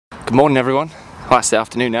Good morning, everyone. Well, it's the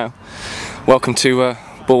afternoon now. Welcome to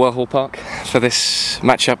Bulwell Hall Park for this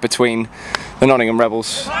matchup between the Nottingham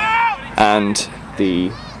Rebels and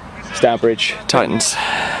the Stourbridge Titans.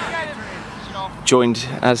 Joined,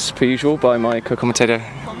 as per usual, by my co-commentator,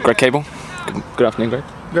 Greg Koabel. Good afternoon, Greg.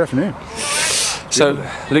 Good afternoon. So,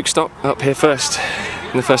 Luke Stock up here first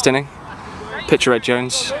in the first inning. Pitcher Ed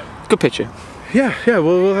Jones. Good pitcher. Yeah,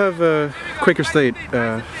 we'll have a Quaker State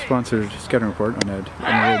sponsored scouting report on Ed in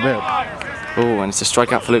a little bit. Oh, and it's a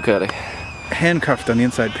strikeout for Luke early. Handcuffed on the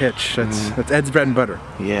inside pitch. That's Ed's bread and butter.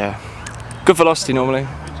 Yeah. Good velocity normally.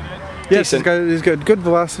 Yes, he's got good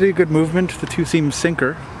velocity, good movement. The two-seam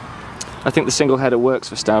sinker. I think the single header works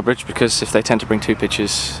for Stourbridge because if they tend to bring two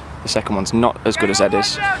pitches, the second one's not as good as Ed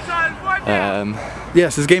is.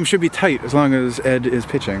 Yes, his game should be tight as long as Ed is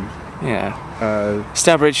pitching. Yeah.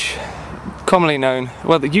 Stourbridge, commonly known,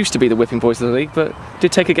 well, they used to be the whipping boys of the league, but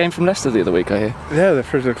did take a game from Leicester the other week, I hear. Yeah,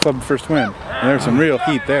 the club first win. And there was some real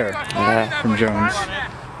heat there from Jones.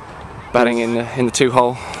 Batting in the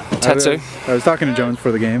two-hole, Tetsu. I was talking to Jones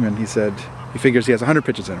for the game, and he said he figures he has 100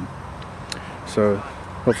 pitches in him. So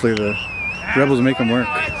hopefully the Rebels will make him work.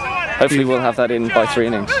 Hopefully we'll have that in by 3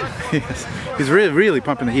 innings. Yes. He's really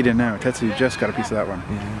pumping the heat in now. Tetsu just got a piece of that one.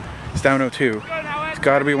 Yeah. He's down 0-2. He's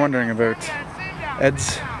got to be wondering about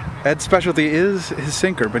Ed's specialty is his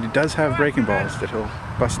sinker, but he does have breaking balls that he'll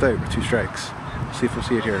bust out with 2 strikes. See if we'll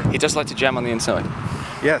see it here. He does like to jam on the inside.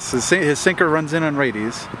 Yes, his sinker runs in on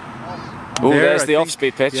righties. Oh, there's the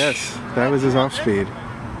off-speed pitch. Yes, that was his off-speed.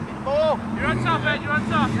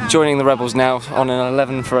 Joining the Rebels now on an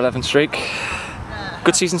 11 for 11 streak.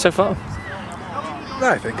 Good season so far.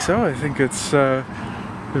 I think so. I think it's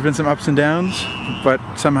there've been some ups and downs, but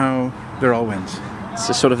somehow they're all wins. It's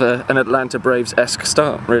a sort of an Atlanta Braves-esque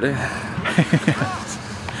start, really.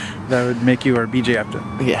 That would make you our BJ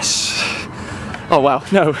Upton. Yes. Oh wow,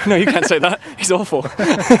 no, you can't say that. He's awful.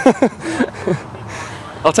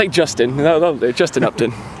 I'll take Justin. That'll do. Justin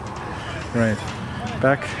Upton. Right.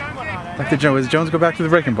 Back to Jones. Jones go back to the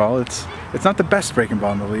breaking ball. It's not the best breaking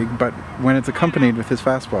ball in the league, but when it's accompanied with his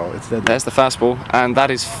fastball, it's deadly. There's the fastball, and that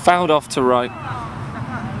is fouled off to right.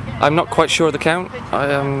 I'm not quite sure of the count.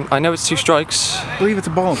 I know it's 2 strikes. I believe it's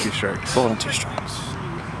a ball and 2 strikes. Ball and 2 strikes.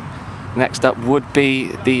 Next up would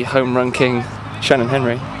be the home run king, Shannon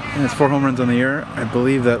Henry. And it's 4 home runs on the year. I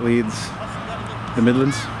believe that leads the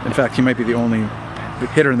Midlands. In fact, he might be the only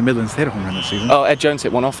hitter in the Midlands to hit a home run this season. Oh, Ed Jones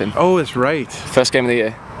hit one off him. Oh, that's right. First game of the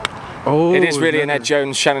year. Oh, it is really an Ed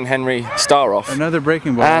Jones, Shannon Henry star off. Another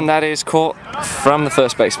breaking ball. And that is caught from the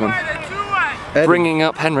first baseman. Bringing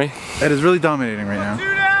up Henry. Ed is really dominating right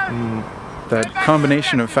now. That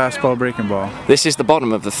combination of fastball, breaking ball. This is the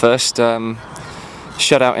bottom of the first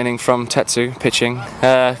shutout inning from Tetsu pitching.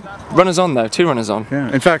 Runners on though, 2 runners on.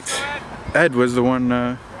 Yeah. In fact, Ed was the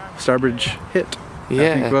one Stourbridge hit.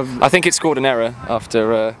 Yeah. I think it scored an error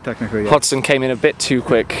after technically, yes. Hodson came in a bit too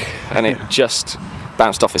quick and it just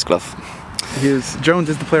bounced off his glove. Jones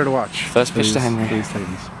is the player to watch. First pitch to Henry.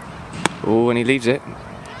 Oh, and he leaves it.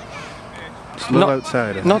 Just a little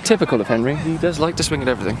outside. Not typical of Henry. He does like to swing at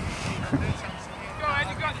everything.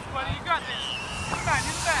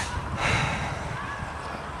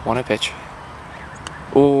 One pitch.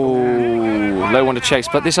 Oh, low one to chase,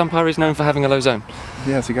 but this umpire is known for having a low zone.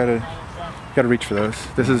 Yes, you gotta reach for those.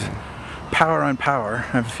 This is power on power.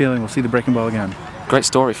 I have a feeling we'll see the breaking ball again. Great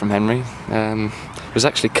story from Henry. Was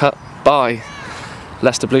actually cut by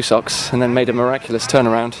Leicester Blue Sox and then made a miraculous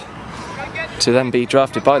turnaround to then be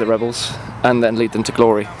drafted by the Rebels and then lead them to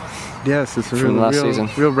glory. Yes, it's a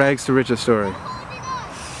real rags to riches story.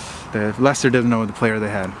 Leicester doesn't know the player they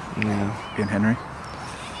had. Yeah. Being Henry.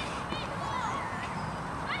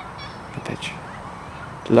 The pitch.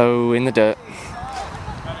 Low in the dirt.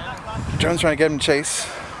 Jones trying to get him to chase.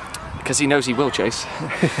 Because he knows he will chase.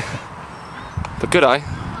 But good eye.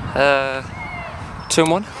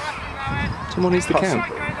 2-1. 2-1 is the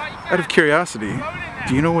count. Out of curiosity,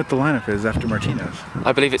 do you know what the lineup is after Martinez?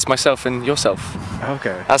 I believe it's myself and yourself.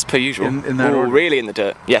 Okay. As per usual. In that order? Really in the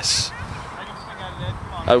dirt. Yes.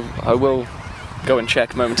 I will go and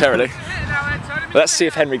check momentarily. But let's see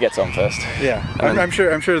if Henry gets on first. Yeah. I'm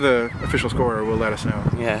sure the official scorer will let us know.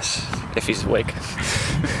 Yes, if he's awake.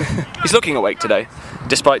 He's looking awake today,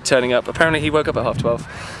 despite turning up. Apparently he woke up at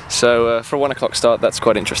 12:30. So for a 1 o'clock start, that's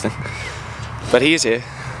quite interesting. But he is here.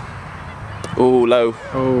 Oh, low.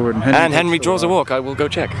 Oh, and Henry draws a walk. I will go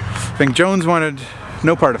check. I think Jones wanted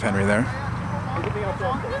no part of Henry there.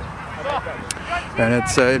 And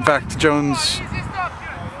it's, in fact, Jones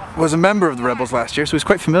was a member of the Rebels last year, so he's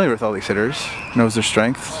quite familiar with all these hitters. Knows their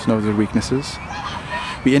strengths, knows their weaknesses.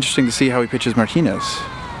 Be interesting to see how he pitches Martinez.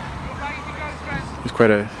 He's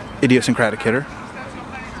quite a idiosyncratic hitter.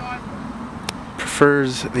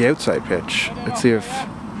 Prefers the outside pitch. Let's see if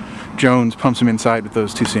Jones pumps him inside with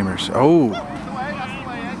those 2-seamers. Oh!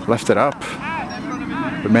 Left it up.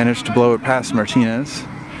 But managed to blow it past Martinez.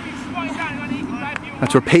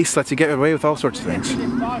 That's where pace lets you get away with all sorts of things.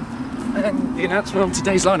 And the announcement on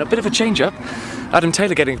today's lineup, bit of a change-up. Adam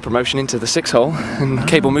Taylor getting a promotion into the 6 hole, and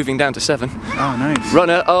Koabel moving down to 7. Oh, nice.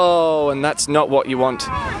 Runner, oh, and that's not what you want.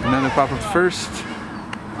 Another pop up first.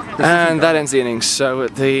 And that ends the innings. So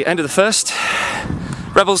at the end of the first,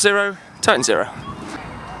 Rebels 0, Titans 0.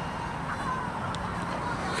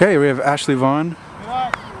 Okay, we have Ashley Vaughan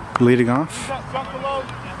leading off.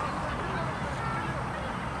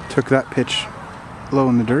 Took that pitch low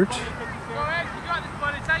in the dirt.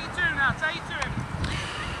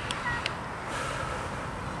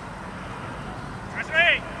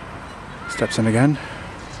 Steps in again.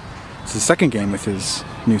 It's his second game with his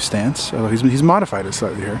new stance, although he's modified it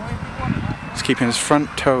slightly here. He's keeping his front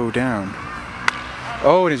toe down.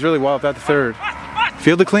 Oh, and he's really walloped at the third.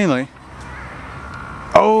 Fielded cleanly.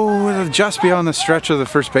 Oh, just beyond the stretch of the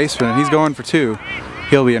first baseman, and he's going for 2.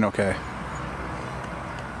 He'll be in okay.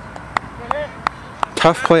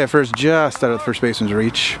 Tough play at first, just out of the first baseman's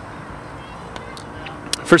reach.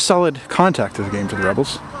 First solid contact of the game for the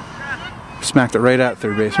Rebels. Smacked it right at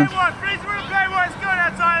third baseman.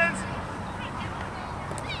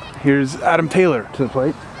 Here's Adam Taylor to the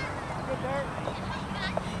plate.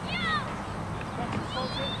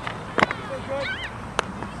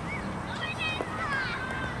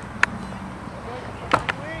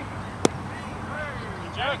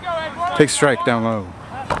 Takes strike down low.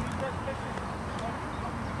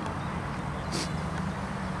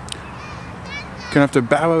 Gonna have to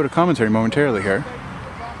bow out of commentary momentarily here,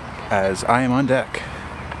 as I am on deck.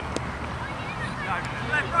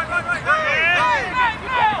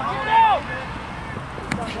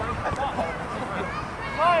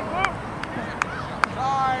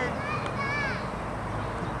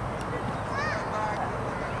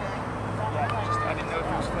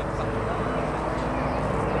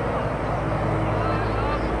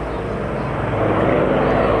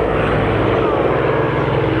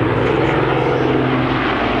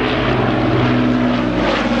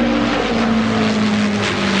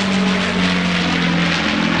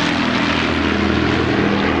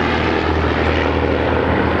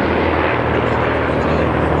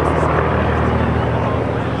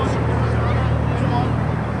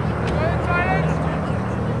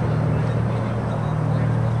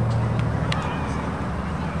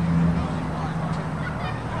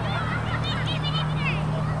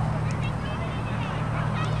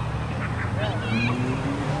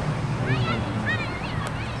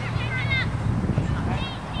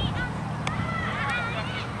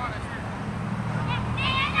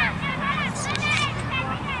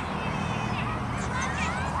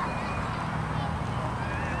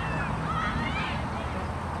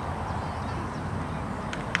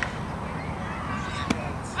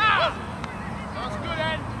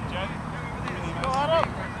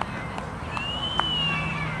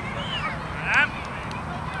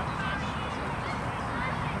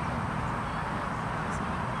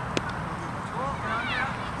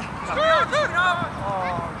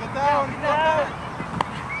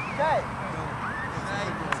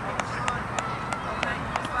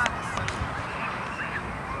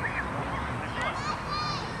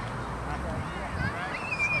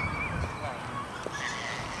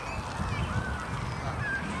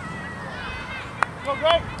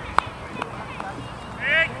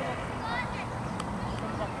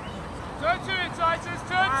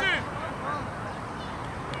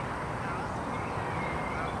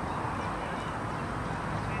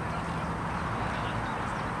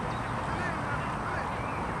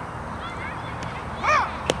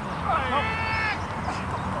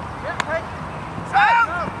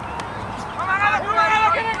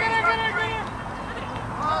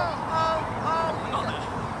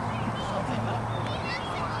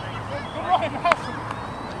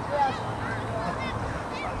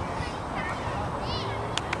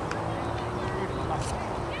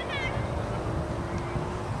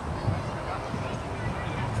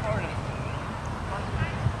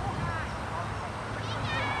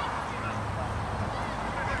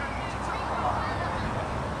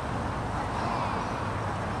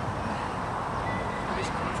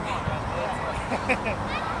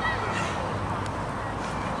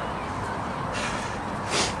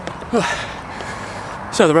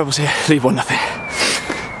 So the Rebels here lead 1-0.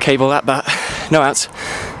 Koabel at bat, no outs.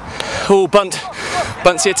 Oh, bunts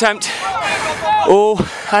the attempt. Oh,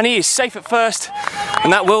 and he is safe at first,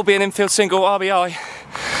 and that will be an infield single RBI.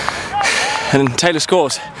 And Taylor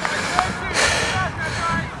scores.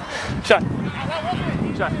 Shut.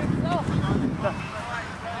 Shut.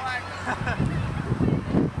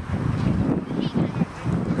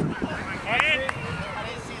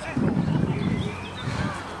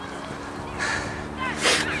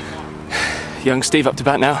 Young Steve up to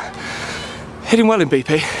bat now. Hitting well in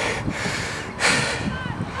BP.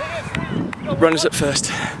 Runners at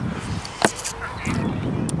first.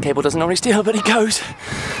 Koabel doesn't normally steal, but he goes.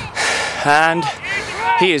 And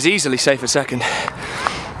he is easily safe at second.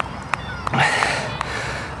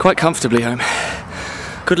 Quite comfortably home.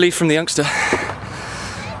 Good lead from the youngster.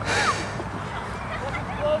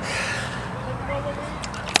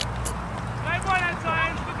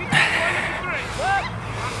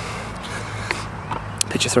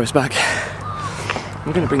 Pitcher throws back.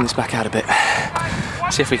 I'm going to bring this back out a bit.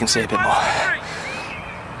 See if we can see a bit more.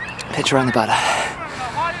 Pitch around the batter.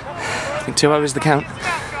 I think 2-0 is the count.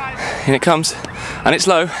 In it comes, and it's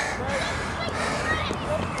low.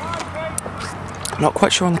 Not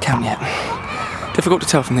quite sure on the count yet. Difficult to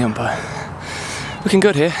tell from the umpire. Looking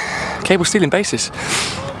good here. Koabel stealing bases.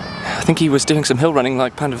 I think he was doing some hill running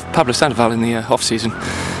like Pablo Sandoval in the off-season.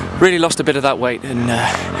 Really lost a bit of that weight and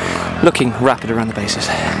looking rapid around the bases.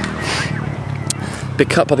 Big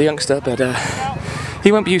cut by the youngster, but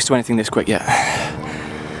he won't be used to anything this quick yet.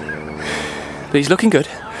 But he's looking good.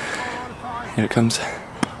 Here it comes.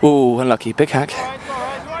 Ooh, unlucky. Big hack.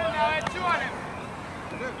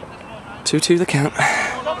 2-2 the count.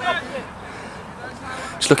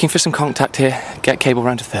 Just looking for some contact here. Get Koabel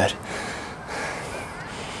round to third.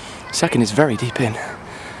 Second is very deep in.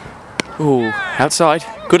 Ooh, outside.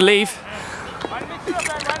 Good leave.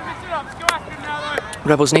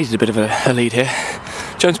 Rebels needed a bit of a lead here.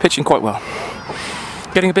 Jones pitching quite well.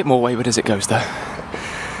 Getting a bit more wayward as it goes though.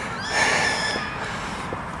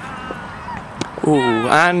 Ooh,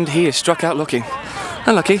 and he is struck out looking.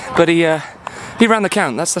 Unlucky, but he ran the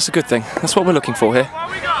count. That's a good thing. That's what we're looking for here.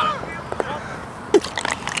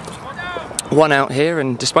 1 out here,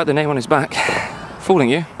 and despite the name on his back, fooling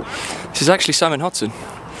you, this is actually Simon Hodson.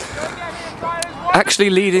 Actually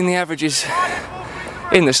leading the averages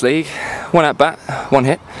in this league. 1 at bat, 1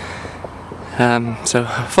 hit. So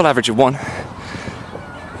full average of 1.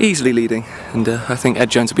 Easily leading, and I think Ed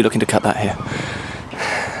Jones will be looking to cut that here.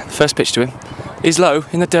 The first pitch to him is low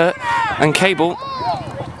in the dirt, and Koabel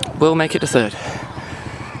will make it to third.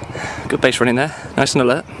 Good base running there, nice and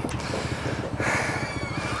alert.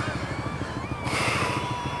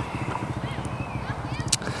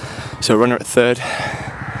 So runner at third,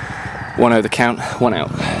 1-0 the count, 1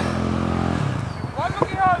 out.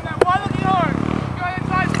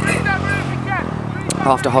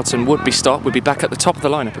 After Hodson would be stopped, we'd be back at the top of the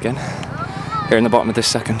lineup again, here in the bottom of this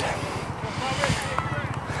second.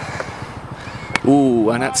 Ooh,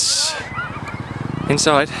 and that's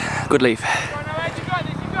inside. Good leave.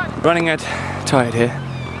 Running Ed tired here,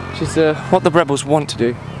 which is what the Rebels want to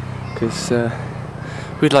do, because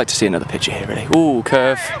we'd like to see another pitcher here, really. Ooh,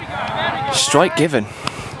 curve. Strike given.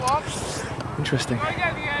 Interesting.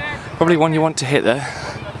 Probably one you want to hit there.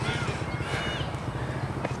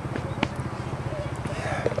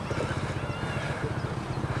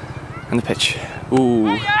 And the pitch.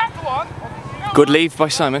 Ooh. Good leave by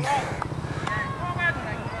Simon.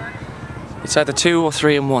 It's either 2 or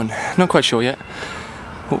 3 and 1. Not quite sure yet.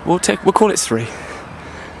 We'll call it 3. Here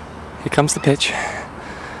comes the pitch.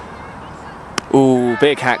 Ooh,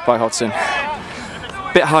 big hack by Hodson.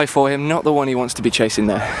 Bit high for him, not the one he wants to be chasing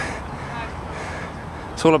there.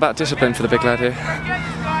 It's all about discipline for the big lad here.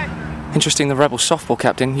 Interesting, the Rebel softball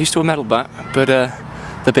captain, used to a metal bat, but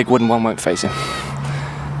the big wooden one won't phase him.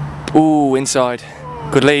 Ooh, inside.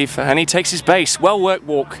 Good leave, and he takes his base. Well worked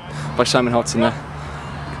walk by Simon Hodson there.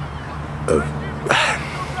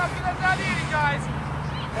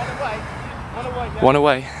 One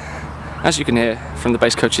away. As you can hear from the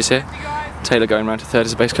base coaches here, Taylor going round to third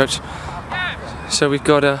as a base coach. So we've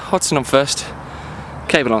got Hodson on first,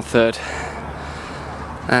 Koabel on third,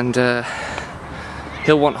 and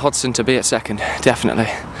he'll want Hodson to be at second, definitely,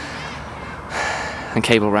 and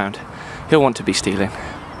Koabel round. He'll want to be stealing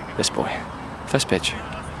this boy. First pitch.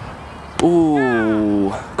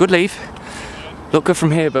 Ooh, good leave. Look good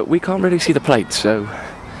from here, but we can't really see the plate, so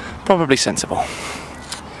probably sensible.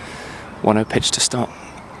 1-0 pitch to start,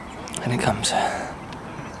 and it comes.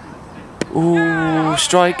 Ooh,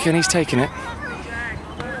 strike, and he's taking it.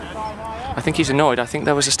 I think he's annoyed. I think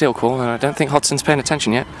there was a steal call, and I don't think Hodson's paying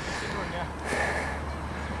attention yet.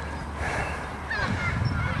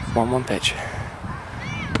 1-1 pitch.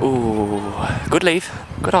 Ooh, good leave.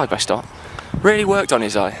 Good eye by Stott. Really worked on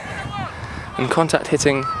his eye. And contact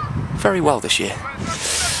hitting very well this year.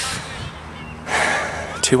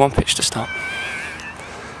 2-1 pitch to start.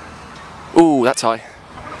 Ooh, that's high.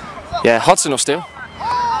 Yeah, Hodson will steal.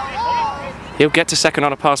 He'll get to second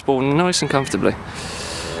on a pass ball nice and comfortably.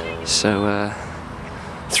 So,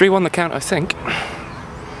 3-1 the count, I think.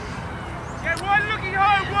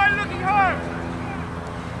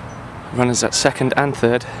 Runners at second and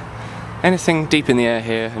third. Anything deep in the air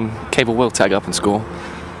here, and Koabel will tag up and score.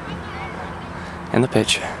 And the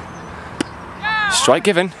pitch. Strike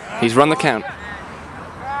given. He's run the count.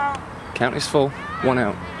 Count is full. 1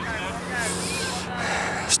 out.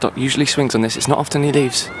 Stock usually swings on this. It's not often he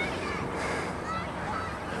leaves.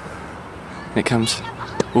 And it comes.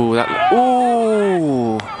 Ooh, that.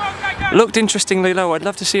 Ooh! Looked interestingly low. I'd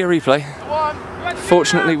love to see a replay.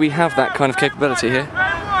 Fortunately, we have that kind of capability here.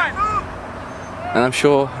 And I'm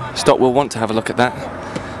sure Stock will want to have a look at that.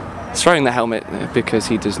 Throwing the helmet because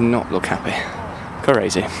he does not look happy.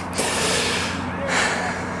 Crazy.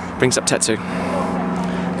 Brings up Tetsu.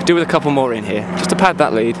 Could do with a couple more in here, just to pad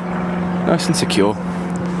that lead. Nice and secure.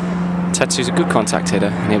 Tetsu's a good contact hitter,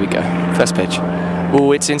 and here we go. First pitch.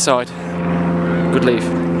 Oh, it's inside. Good leave.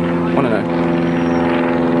 1-0.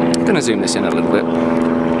 I'm going to zoom this in a little bit.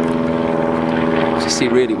 Just to see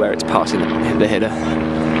really where it's passing the hitter.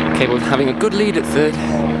 Koabel having a good lead at third.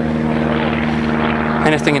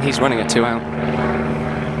 Anything, and he's running at 2 out.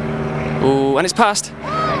 Oh, and it's passed.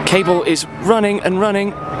 Koabel is running and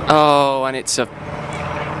running. Oh, and it's a...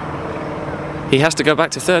 He has to go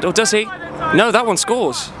back to third. Or does he? No, that one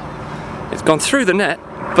scores. It's gone through the net,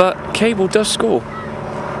 but Koabel does score.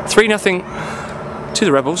 3-0 to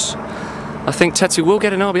the Rebels. I think Tetsu will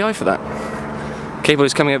get an RBI for that. Koabel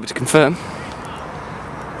is coming over to confirm.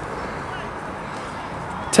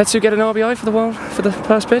 Tetsu get an RBI for the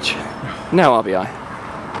first pitch? No RBI.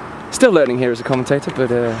 Still learning here as a commentator, but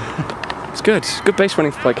it's good. Good base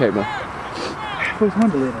running by Koabel.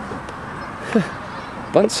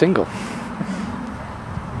 Bunt single.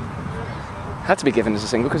 Had to be given as a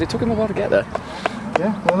single because it took him a while to get there.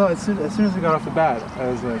 Yeah, well no, as soon as he got off the bat, I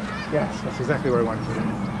was like, yes, that's exactly where I wanted to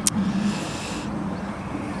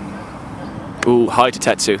be. Ooh, high to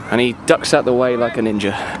Tetsu, and he ducks out the way like a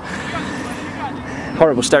ninja.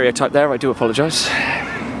 Horrible stereotype there, I do apologise.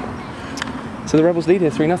 So the Rebels lead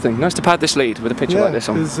here 3-0. Nice to pad this lead with a pitcher like this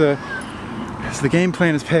on. So the game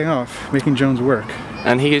plan is paying off, making Jones work.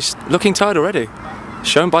 And he is looking tired already.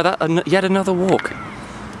 Shown by that yet another walk.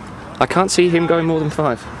 I can't see him going more than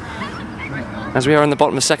 5. As we are in the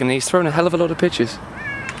bottom of the second, he's thrown a hell of a lot of pitches.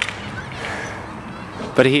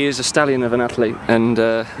 But he is a stallion of an athlete, and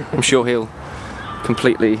I'm sure he'll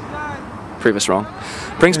completely prove us wrong.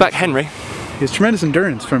 Brings back Henry. He has tremendous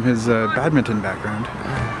endurance from his badminton background.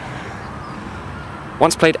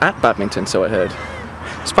 Once played at badminton, so I heard.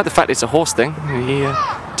 Despite the fact it's a horse thing, he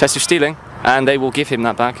tests of stealing, and they will give him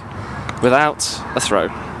that back without a throw.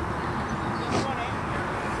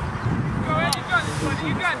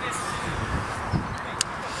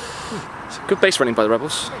 So good base running by the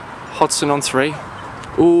Rebels. Hodson on 3.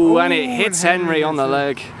 Ooh, and it hits Henry on the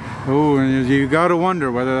leg. Oh, and you gotta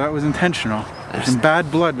wonder whether that was intentional. There's some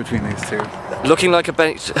bad blood between these two. Looking like a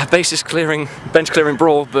bench clearing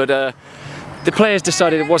brawl, but the players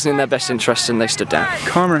decided it wasn't in their best interest and they stood down.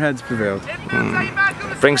 Calmer heads prevailed.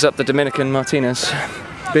 Brings up the Dominican Martinez.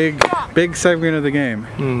 Big segment of the game.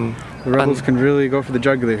 The Rebels can really go for the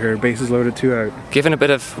jugular here. Bases loaded, 2 out. Given a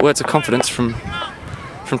bit of words of confidence from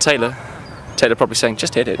Taylor. Taylor probably saying,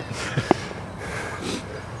 just hit it.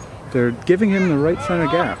 They're giving him the right center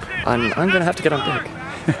gap. I'm going to have to get on deck.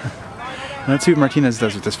 Let's see what Martinez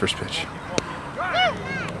does with this first pitch.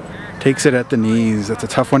 Takes it at the knees. That's a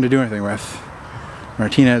tough one to do anything with.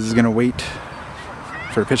 Martinez is going to wait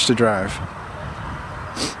for a pitch to drive.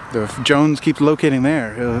 If Jones keeps locating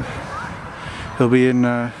there, he'll be in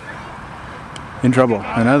trouble.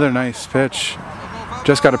 Another nice pitch.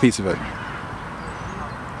 Just got a piece of it.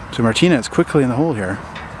 So Martinez quickly in the hole here.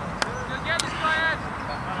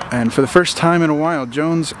 And for the first time in a while,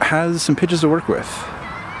 Jones has some pitches to work with.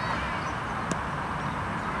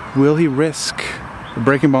 Will he risk a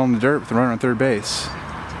breaking ball in the dirt with a runner on third base?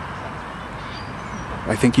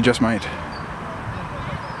 I think he just might.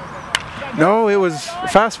 No, it was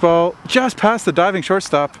fastball just past the diving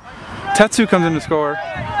shortstop. Tetsu comes in to score.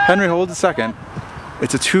 Henry holds at second.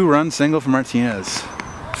 It's a 2-run single for Martinez.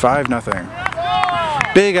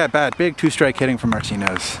 5-0. Big at bat, big 2-strike hitting from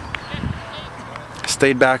Martinez.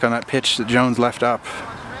 Stayed back on that pitch that Jones left up.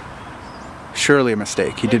 Surely a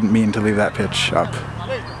mistake. He didn't mean to leave that pitch up.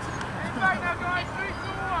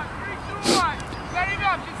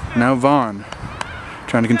 Now Vaughan,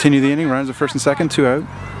 trying to continue the inning, runs at first and second, 2 out.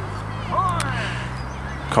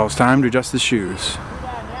 Calls time to adjust his shoes.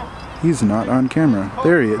 He's not on camera.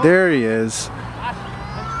 There he is.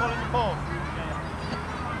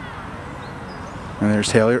 And there's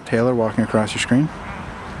Taylor walking across your screen,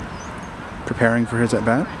 preparing for his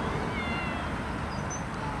at-bat.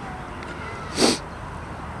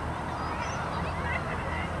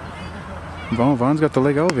 Vaughan's got the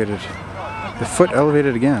leg elevated. The foot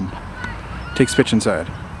elevated again. Takes pitch inside.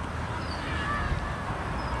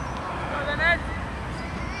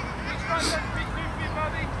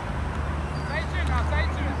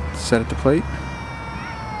 Set at the plate.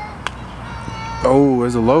 Oh,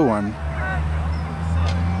 there's a low one.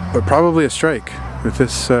 But probably a strike with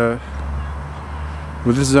this zone.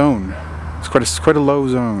 It's quite a low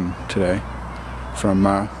zone today from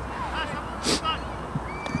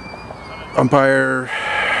umpire.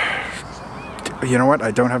 You know what?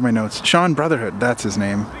 I don't have my notes. Sean Brotherhood, that's his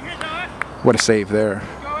name. What a save there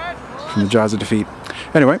from the jaws of defeat.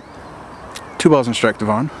 Anyway, 2 balls and strike to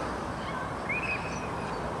Vaughan.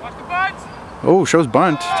 Oh, shows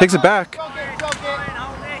bunt. Takes it back.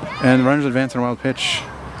 And the runners advance on a wild pitch.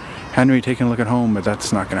 Henry taking a look at home, but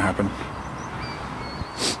that's not going to happen.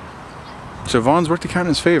 So Vaughan's worked the count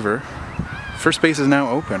in his favor. First base is now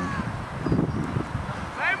open.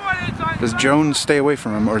 Does Jones stay away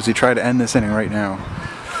from him, or does he try to end this inning right now?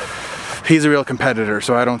 He's a real competitor,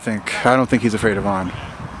 so I don't think he's afraid of Vaughan.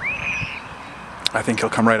 I think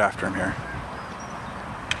he'll come right after him here.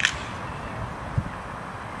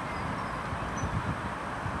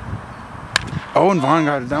 Oh, and Vaughan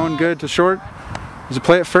got it down good to short. Does it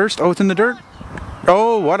play at first? Oh, it's in the dirt.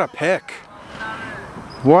 Oh, what a pick.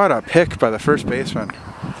 What a pick by the first baseman.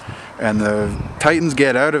 And the Titans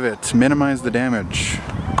get out of it, minimize the damage.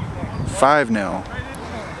 5-0.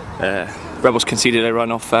 Rebels conceded a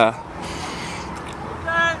run off for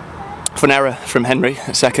an error from Henry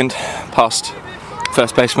at second, past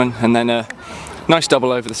first baseman, and then a nice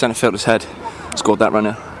double over the centre fielder's head. Scored that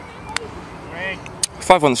runner.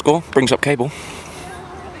 5-1 the score, brings up Koabel.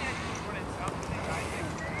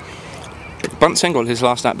 Bunt single his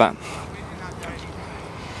last at bat.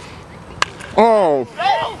 Oh!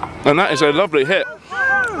 And that is a lovely hit.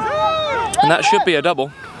 And that should be a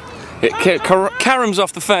double. It caroms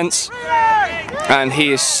off the fence, and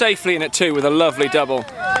he is safely in at 2 with a lovely double.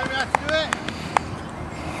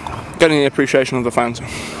 Getting the appreciation of the fans.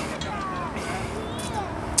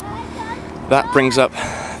 That brings up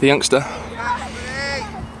the youngster.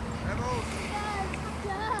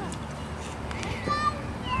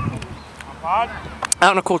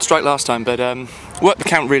 Out on a called strike last time, but worked the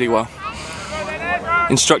count really well.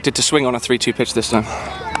 Instructed to swing on a 3-2 pitch this time.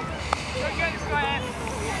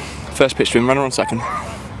 First pitch to him, runner on second.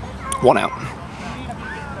 1 out.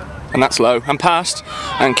 And that's low and past,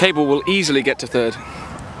 and Koabel will easily get to third.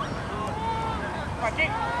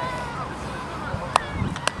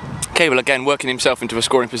 Koabel again working himself into a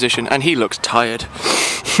scoring position, and he looks tired.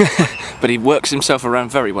 But he works himself around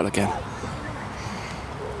very well again.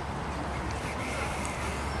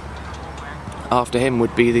 After him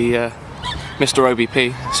would be the Mr.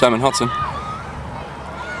 OBP, Simon Hodson.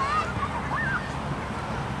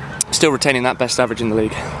 Still retaining that best average in the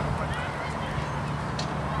league.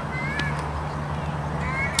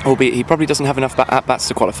 Albeit he probably doesn't have enough at-bats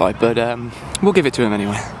to qualify, but we'll give it to him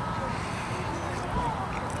anyway.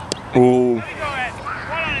 Ooh.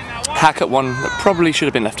 Hack at one that probably should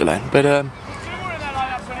have been left alone, but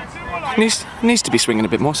needs to be swinging a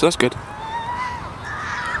bit more, so that's good.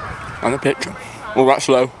 And the pitch. Oh, that's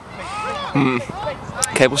low.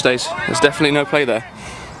 Koabel stays. There's definitely no play there.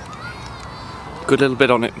 Good little bit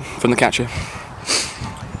on it from the catcher.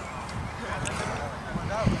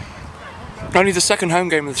 Only the second home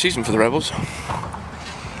game of the season for the Rebels.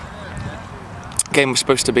 Game was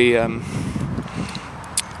supposed to be on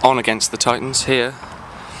against the Titans here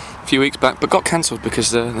a few weeks back, but got cancelled because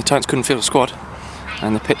the Titans couldn't field a squad.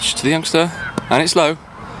 And the pitch to the youngster, and it's low.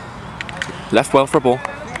 Left well for a ball.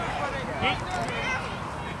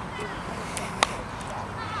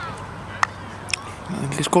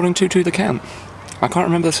 He's calling 2-2 the count. I can't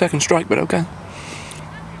remember the second strike, but okay.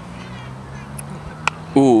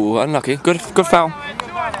 Ooh, unlucky. Good foul.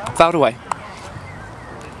 Fouled away.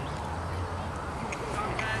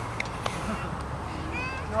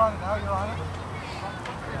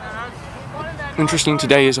 Interesting,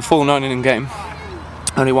 today is a full 9-inning game.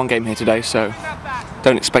 Only one game here today, so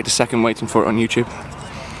don't expect a second waiting for it on YouTube.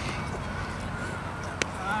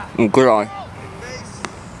 Ooh, good eye.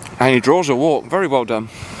 And he draws a walk. Very well done.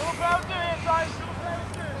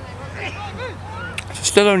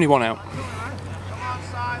 Still only 1 out.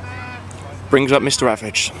 Brings up Mr.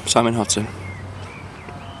 Average, Simon Hodson.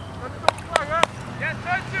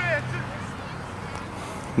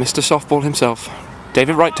 Mr. Softball himself.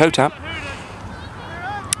 David Wright toe tap.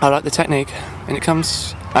 I like the technique. And it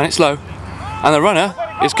comes, and it's low. And the runner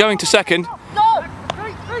is going to second.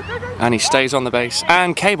 And he stays on the base.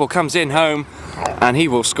 And Koabel comes in home, and he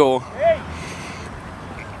will score.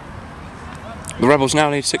 The Rebels now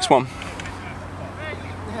lead 6-1.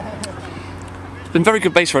 It's been very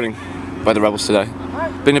good base running by the Rebels today.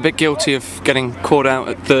 Been a bit guilty of getting caught out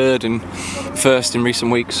at third and first in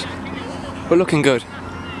recent weeks. But looking good.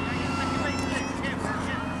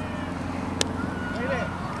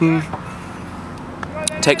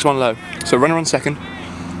 Takes one low. So runner on second.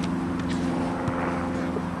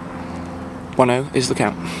 1-0 is the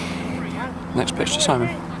count. Next pitch to Simon.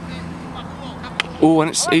 Oh,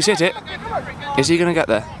 and he's hit it. Is he going to get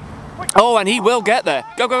there? Oh, and he will get there.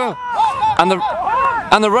 Go, go, go.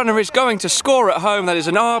 And the runner is going to score at home. That is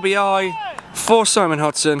an RBI for Simon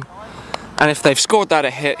Hodson. And if they've scored that a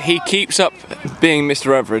hit, he keeps up being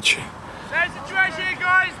Mr. Average. Same situation here,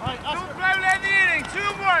 guys. Don't blow late in the inning.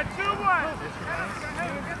 2-1, 2-1.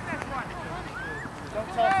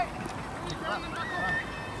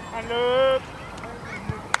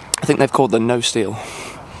 I think they've called the no steal.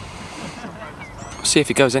 See if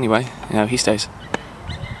he goes anyway. No, he stays.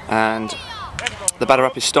 And the batter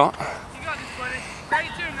up his start.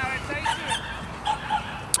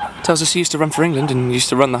 Tells us he used to run for England and used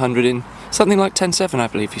to run the 100 in something like 10-7, I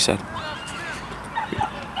believe he said.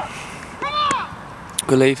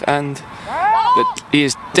 Good leave, and but he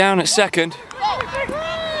is down at second.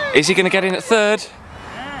 Is he going to get in at third?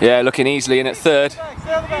 Yeah, looking easily in at third.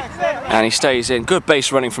 And he stays in. Good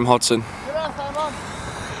base running from Hodson.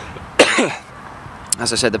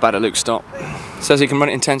 As I said, the batter Luke Stott says he can run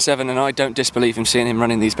it in 10-7, and I don't disbelieve him seeing him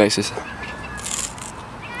running these bases.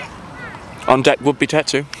 On deck would be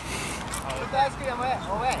Tetsu.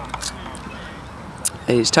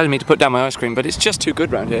 He's telling me to put down my ice cream, but it's just too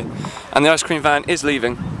good round here. And the ice cream van is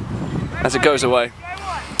leaving as it goes away,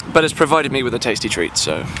 but has provided me with a tasty treat,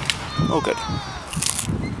 so all good.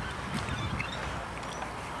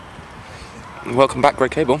 Welcome back,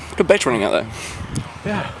 Greg Koabel. Good base running out there.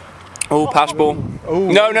 Yeah. Oh, pass ball.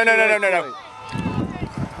 Oh. No.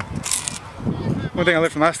 One thing I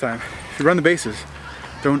learned from last time, if you run the bases,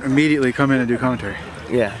 don't immediately come in and do commentary.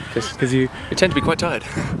 Yeah, because you tend to be quite tired.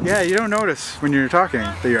 Yeah, you don't notice when you're talking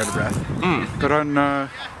that you're out of breath. But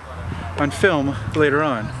on film later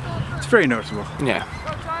on, it's very noticeable. Yeah.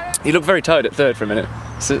 You look very tired at third for a minute.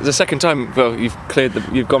 So the second time, well, you've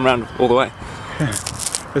gone round all the way. Yeah.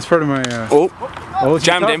 That's part of my. Oh,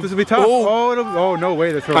 jammed him. This will be tough. Oh, no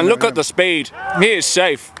way they're throwing. And look at the speed. He is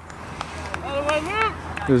safe.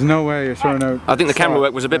 There's no way you're throwing out. I think the camera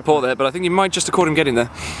work was a bit poor there, but I think you might just have caught him getting there.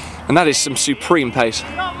 And that is some supreme pace.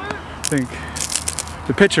 I think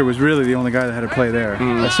the pitcher was really the only guy that had to play there.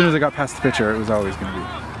 As soon as I got past the pitcher, it was always going to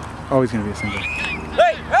be a single.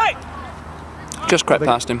 Just crept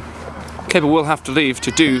past him. Koabel will have to leave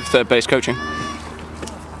to do third base coaching.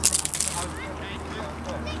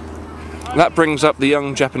 That brings up the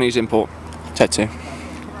young Japanese import, Tetsu.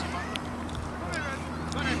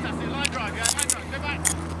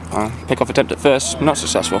 Pick-off attempt at first, not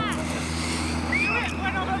successful.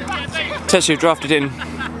 Tetsu drafted in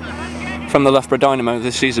from the Loughborough Dynamo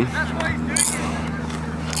this season.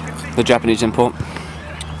 The Japanese import.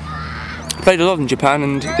 Played a lot in Japan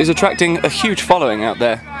and is attracting a huge following out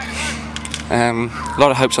there. A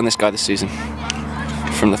lot of hopes on this guy this season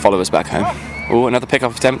from the followers back home. Oh, another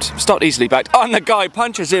pick-off attempt. Stott easily backed. Oh, and the guy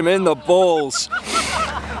punches him in the balls.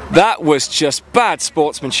 That was just bad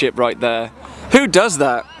sportsmanship right there. Who does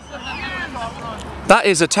that? That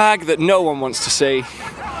is a tag that no one wants to see.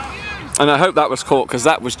 And I hope that was caught, because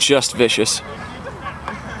that was just vicious.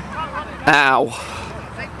 Ow.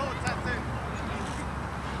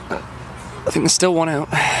 I think there's still one out.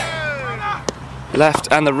 Left,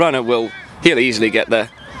 and the runner he'll easily get there.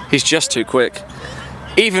 He's just too quick.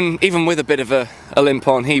 Even with a bit of a limp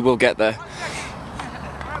on, he will get there.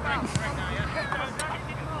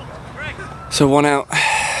 So one out.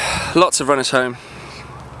 Lots of runners home.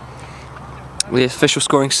 The official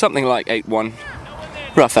scoring something like 8-1.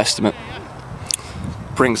 Rough estimate.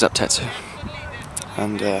 Brings up Tetsu.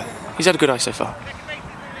 And he's had a good eye so far.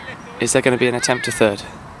 Is there going to be an attempt to third?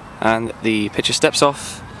 And the pitcher steps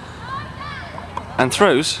off and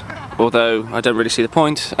throws, although I don't really see the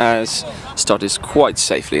point, as Stott is quite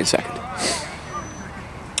safely in second.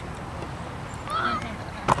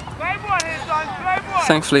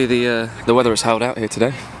 Thankfully the weather has held out here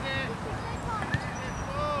today.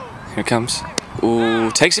 Here it comes.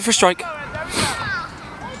 Ooh, takes it for a strike.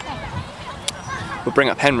 We'll bring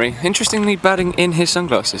up Henry. Interestingly batting in his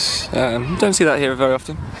sunglasses. Don't see that here very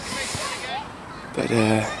often. But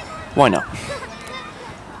why not?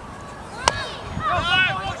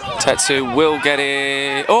 Tetsu will get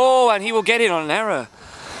it. Oh, and he will get it on an error.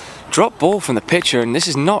 Drop ball from the pitcher, and this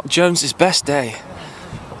is not Jones's best day.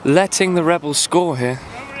 Letting the Rebels score here.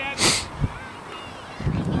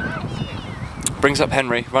 Brings up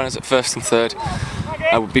Henry, runners at first and third.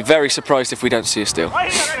 I would be very surprised if we don't see a steal.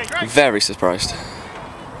 Very surprised.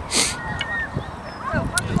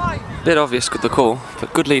 Bit obvious, the call,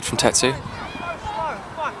 but good lead from Tetsu.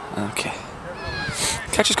 Okay.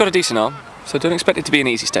 Catcher's got a decent arm, so don't expect it to be an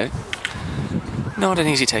easy take. Not an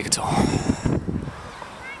easy take at all.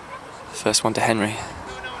 First one to Henry.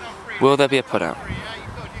 Will there be a put out?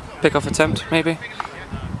 Pick off attempt, maybe?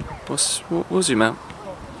 We'll zoom out.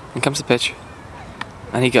 In comes the pitch.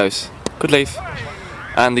 And he goes. Good leave.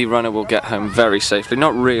 And the runner will get home very safely.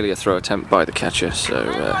 Not really a throw attempt by the catcher, so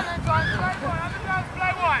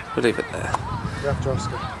we'll leave it there.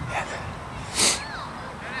 Yeah.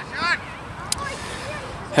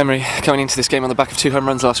 Henry coming into this game on the back of 2 home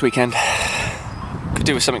runs last weekend. Could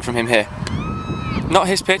do with something from him here. Not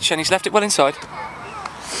his pitch, and he's left it well inside.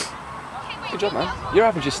 Good job, man. Your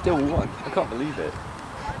average is still 1. I can't believe it.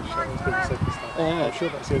 I'm sure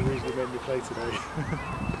that's the only reason you made me play today.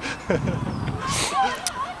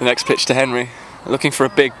 The next pitch to Henry. Looking for a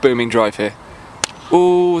big booming drive here.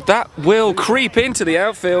 Ooh, that will creep into the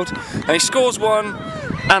outfield. And he scores 1,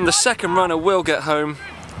 and the second runner will get home.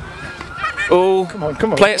 Oh, come on,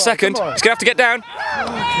 play it second. He's going to have to get down.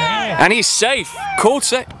 Okay. And he's safe. Called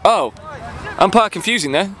safe. Oh, umpire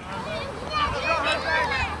confusing there.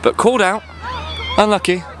 But called out.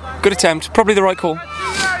 Unlucky. Good attempt. Probably the right call.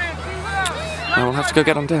 And we'll have to go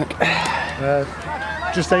get on deck.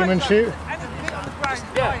 Just aim and shoot?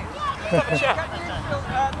 Yeah.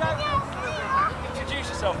 Introduce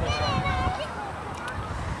yourself.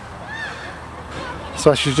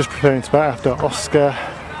 So she's just preparing to bat after Oscar.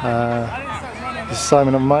 This is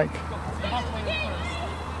Simon and Mike.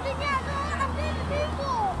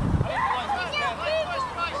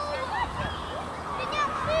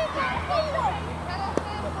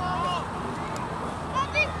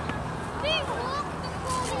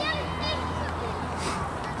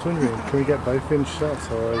 Can we get both in shots?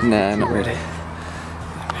 Or nah, not really.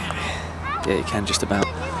 Yeah, you can just about.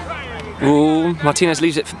 Ooh, Martinez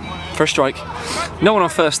leaves it for a strike. No one on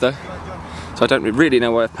first though, so I don't really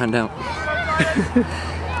know why I've panned out.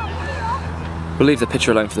 We'll leave the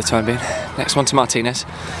pitcher alone for the time being. Next one to Martinez.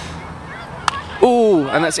 Ooh,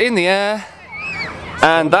 and that's in the air.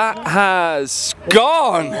 And that has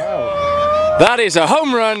gone! That is a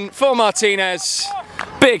home run for Martinez.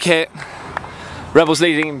 Big hit. Rebels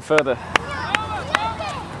leading him further.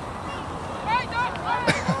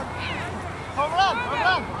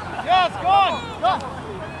 Yes, go on!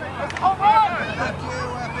 Come on!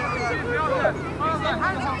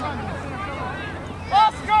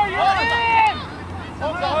 Oscar, you're in!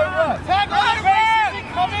 Tag on,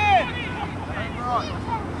 come in!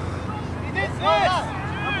 He did this!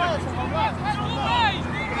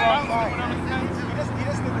 He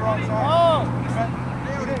just did the wrong side. Oh!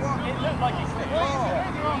 It looked like he did the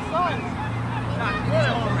wrong side.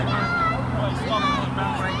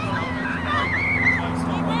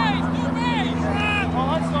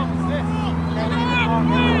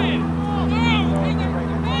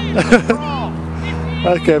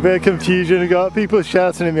 Okay, a bit of confusion. We've got people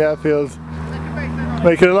shouting in the outfield,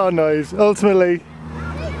 making a lot of noise. Ultimately,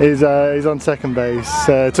 he's on second base.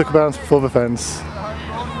 Took a bounce before the fence.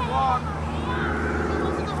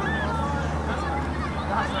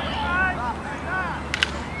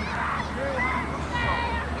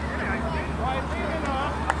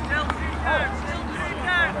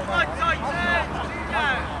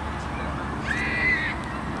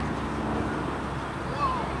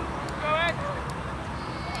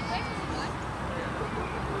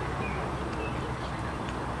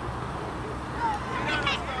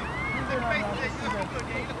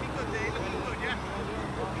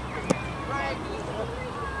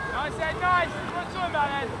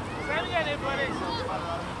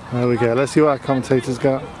 There we go, let's see what our commentator's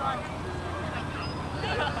got.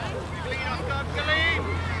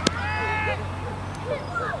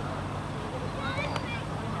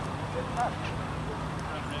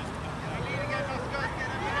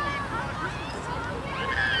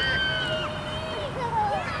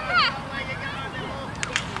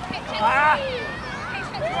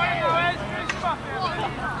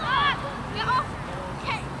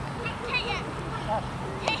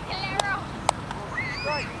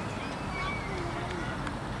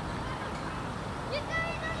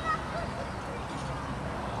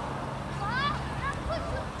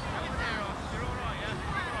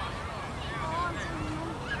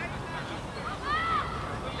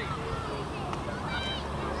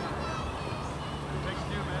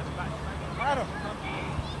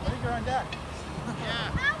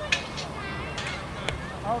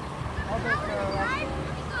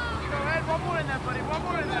 One more in there, buddy. One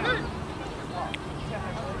more in there.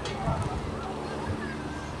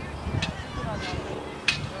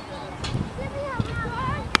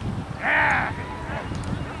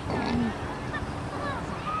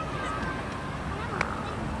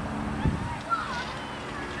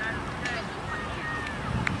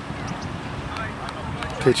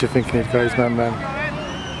 Pitcher thinking he'd go his man.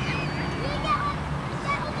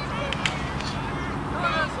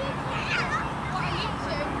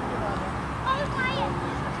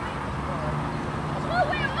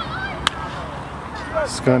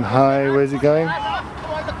 It's going high, where's he going?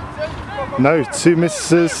 No, 2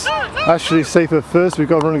 misses. Ashley safe at first, we've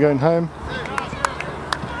got a runner going home.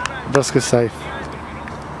 Duska's safe.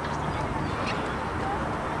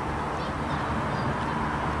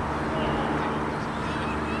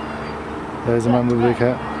 There's a man with a big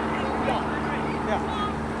hat.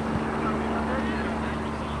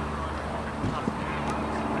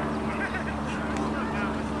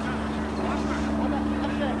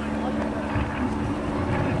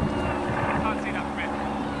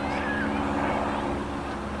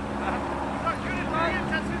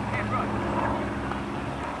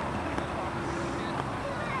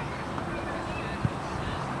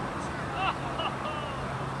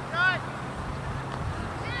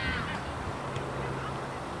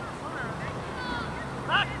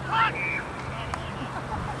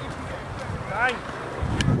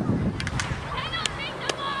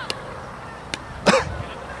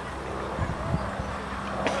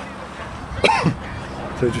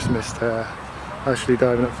 So just missed Ashley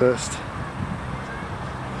diving at first.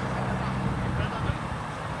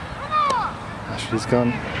 Ashley's gone.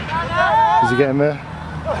 Is he getting there?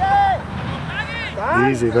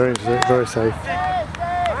 Easy, very safe.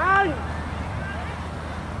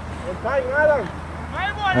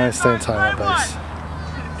 And it's staying tight at base.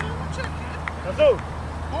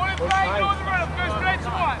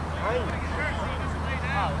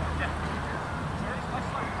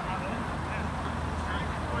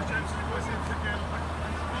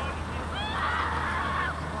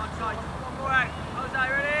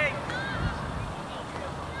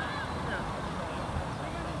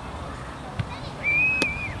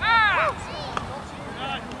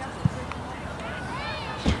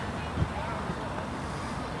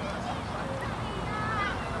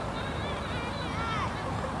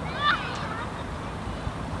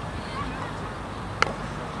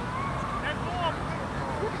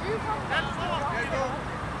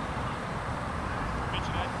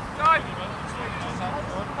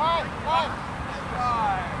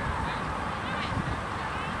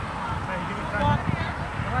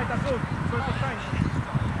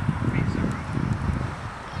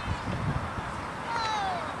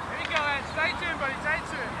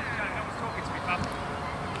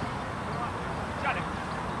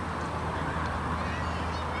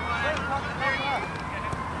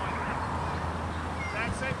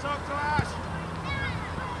 Talk to Ash.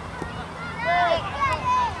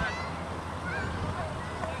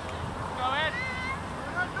 Go ahead.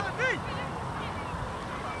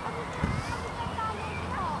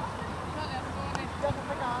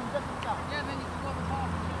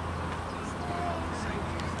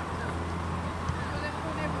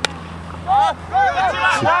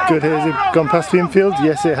 Good here, has it gone past the infield?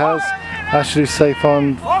 Yes it has. Ashley safe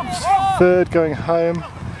on third, going home.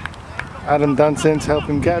 Adam dancing to help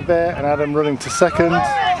him get there, and Adam running to second.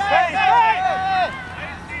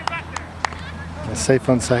 And safe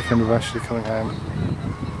on second with Ashley coming home.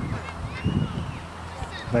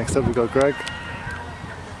 Next up we've got Greg.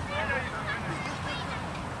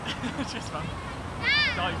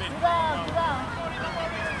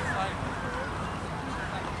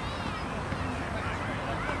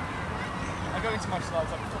 I go into my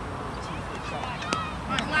slides like 2 foot shot.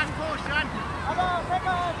 Last caution. Come on, take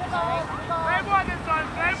on. Play one this time,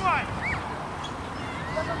 play one.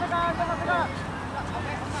 Take on.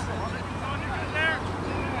 There.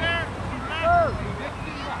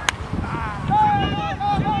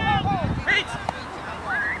 Reach.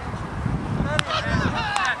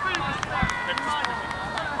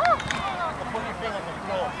 Put your finger on the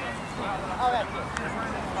floor. Oh, that's it.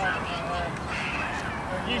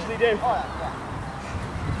 Usually do. Oh, yeah.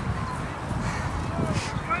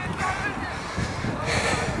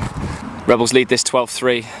 Rebels lead this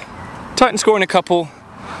 12-3. Titan scoring a couple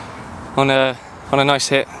on a nice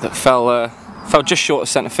hit that fell just short of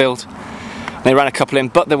centre field. They ran a couple in,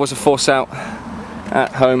 but there was a force out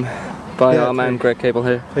at home by our man Greg Koabel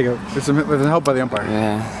here. There you go. There's a help by the umpire.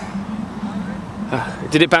 Yeah.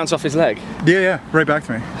 Did it bounce off his leg? Yeah, right back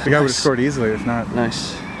to me. The guy would have Nice. scored easily if not.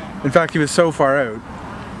 Nice. In fact, he was so far out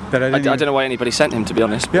that I don't know why anybody sent him, to be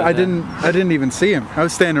honest. Yeah, but, I didn't even see him. I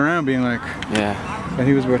was standing around being like, Yeah. and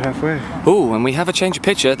he was about halfway. Ooh, and we have a change of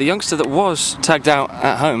picture. The youngster that was tagged out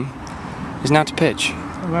at home is now to pitch.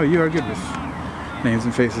 Oh, wow, you are good with names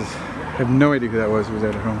and faces. I have no idea who that was who was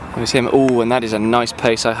out at home. It was him. Ooh, and that is a nice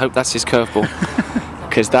pace. I hope that's his curveball,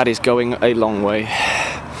 because that is going a long way.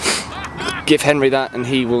 Give Henry that, and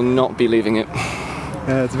he will not be leaving it.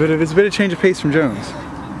 Yeah, it's a bit of change of pace from Jones.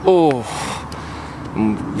 Oh,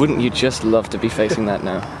 wouldn't you just love to be facing that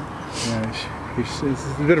now? Yeah, he's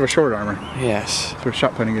a bit of a short armor. Yes. Sort of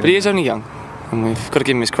shot putting it. But he is only young, and we've got to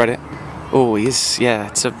give him his credit. Oh, he is, yeah,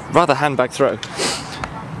 it's a rather handbag throw.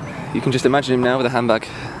 You can just imagine him now with a handbag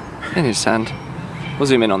in his hand. We'll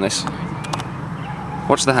zoom in on this.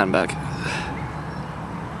 Watch the handbag.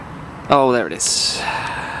 Oh, there it is.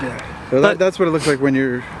 Yeah. So that's what it looks like when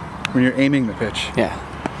you're aiming the pitch. Yeah.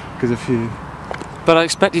 Because if you... But I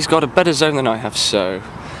expect he's got a better zone than I have, so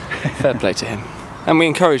fair play to him. And we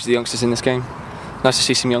encourage the youngsters in this game. Nice to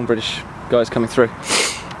see some young British guys coming through.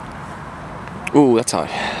 Ooh, that's high.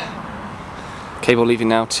 Koabel leaving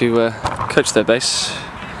now to coach third base,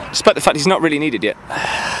 despite the fact he's not really needed yet.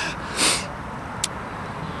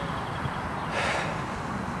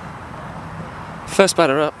 First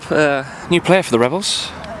batter up, new player for the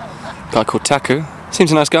Rebels, a guy called Taku.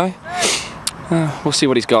 Seems a nice guy. We'll see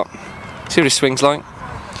what he's got. See what his swing's like.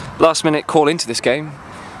 Last minute call into this game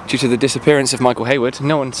due to the disappearance of Michael Hayward.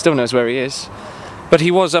 No one still knows where he is, but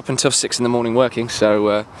he was up until 6 in the morning working,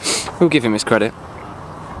 so we'll give him his credit.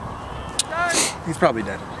 He's probably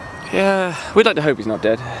dead. Yeah, we'd like to hope he's not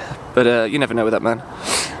dead, but you never know with that man.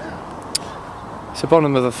 So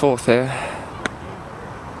bottom of the 4th here.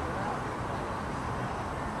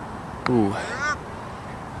 Ooh.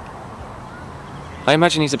 I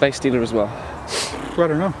imagine he's a base stealer as well. Well, I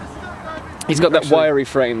don't know. He's got that wiry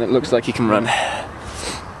frame that looks like he can run.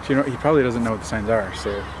 You know, he probably doesn't know what the signs are,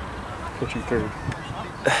 so pitching third.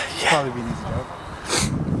 Probably be an easy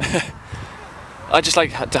job. I just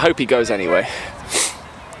like to hope he goes anyway.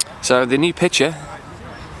 So the new pitcher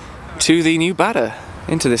to the new batter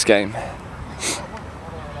into this game.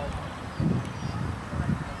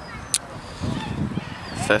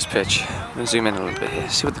 First pitch. I'm going to zoom in a little bit here,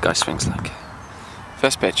 see what the guy swings like.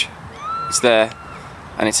 First pitch. It's there,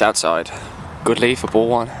 and it's outside. Good lead for ball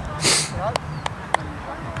 1.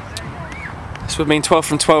 This would mean 12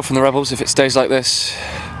 from 12 from the Rebels if it stays like this.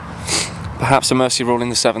 Perhaps a mercy rule in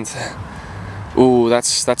the 7th. Ooh,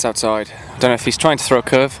 that's outside. I don't know if he's trying to throw a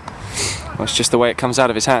curve, or it's just the way it comes out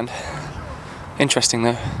of his hand. Interesting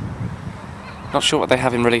though. Not sure what they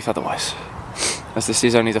have in relief otherwise, as this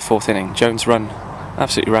is only the 4th inning. Jones' run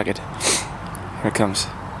absolutely ragged. Here it comes.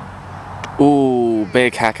 Ooh,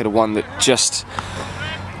 big hack at a one that just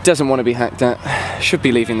doesn't want to be hacked at. Should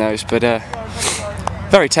be leaving those, but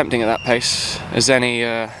very tempting at that pace, as any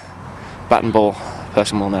bat and ball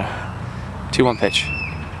person will know. 2-1 pitch.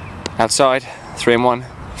 Outside, 3-1.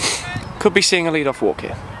 Could be seeing a lead-off walk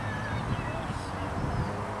here.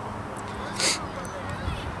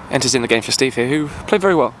 Enters in the game for Steve here, who played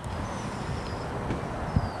very well.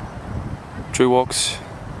 Drew walks.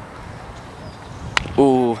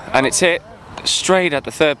 Ooh, and it's hit straight at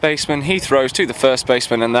the third baseman. He throws to the first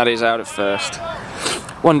baseman, and that is out at first.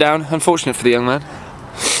 1 down. Unfortunate for the young man.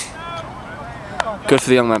 Good for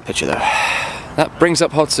the young man pitcher though. That brings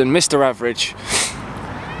up Hodson, Mr. Average.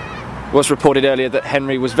 It was reported earlier that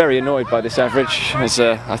Henry was very annoyed by this average, as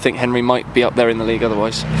I think Henry might be up there in the league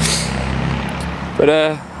otherwise.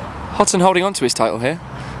 But Hodson holding on to his title here.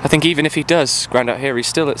 I think even if he does ground out here, he's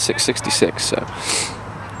still at 666, so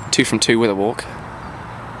 2 from 2 with a walk.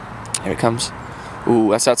 Here it comes. Ooh,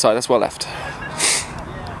 that's outside, that's well left.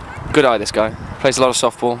 Good eye, this guy. Plays a lot of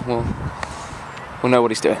softball. We'll know what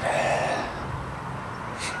he's doing.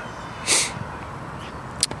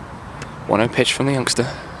 1-0 pitch from the youngster.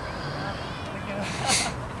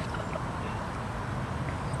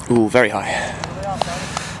 Ooh, very high.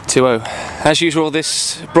 2-0. As usual,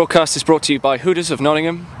 this broadcast is brought to you by Hooters of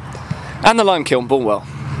Nottingham and the Lime Kiln, Bulwell.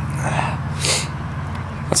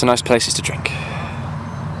 That's a nice places to drink.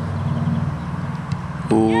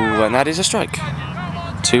 Ooh, and that is a strike.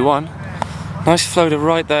 2-1. Nice floater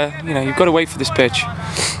right there. You know, you've got to wait for this pitch.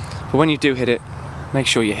 But when you do hit it, make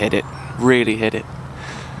sure you hit it. Really hit it.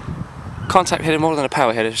 Contact hitter more than a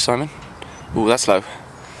power hitter, Simon. Ooh, that's low.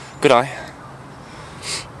 Good eye.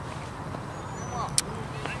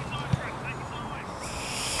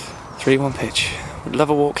 Three-1 pitch. Would love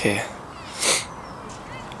a walk here.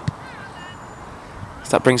 So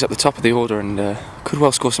that brings up the top of the order and could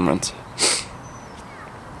well score some runs.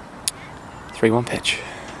 3-1 pitch.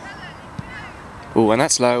 Ooh, and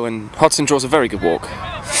that's low, and Hodson draws a very good walk.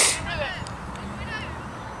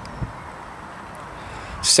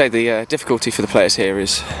 To say the difficulty for the players here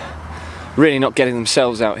is really not getting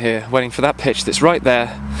themselves out here, waiting for that pitch that's right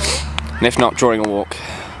there, and if not, drawing a walk.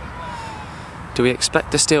 Do we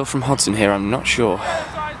expect a steal from Hodson here? I'm not sure.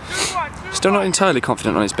 Still not entirely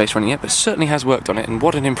confident on his base running yet, but certainly has worked on it, and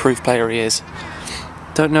what an improved player he is.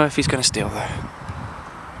 Don't know if he's going to steal though.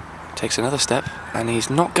 Takes another step, and he's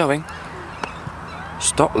not going.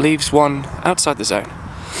 Stott leaves one outside the zone.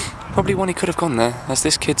 Probably one he could have gone there, as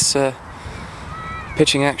this kid's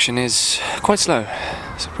pitching action is quite slow.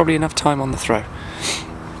 So probably enough time on the throw.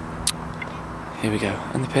 Here we go,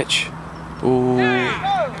 and the pitch. Ooh.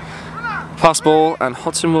 Pass ball, and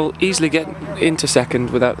Hodson will easily get into second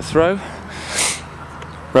without the throw.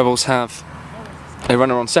 Rebels have a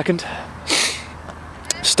runner on second.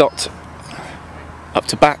 Stott up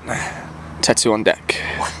to bat. Tetsu on deck.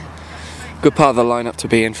 Good part of the lineup to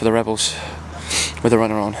be in for the Rebels with a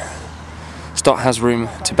runner on. Stott has room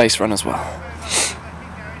to base run as well.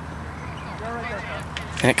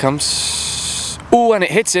 And it comes. Ooh, and it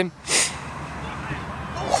hits him.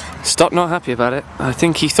 Stott not happy about it. I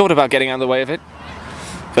think he thought about getting out of the way of it,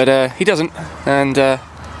 but he doesn't. And the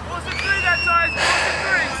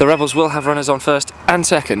Rebels will have runners on first and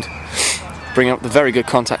second, bringing up the very good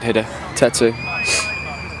contact hitter, Tetsu.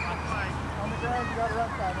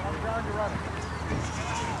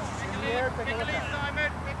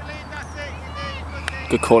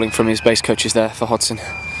 Good calling from his base coaches there for Hodson,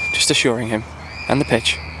 just assuring him. And the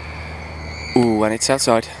pitch. Ooh, and it's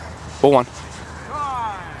outside. Ball 1.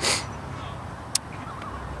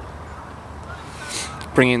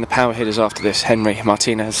 Bringing in the power hitters after this: Henry,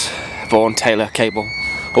 Martinez, Vaughan, Taylor, Koabel,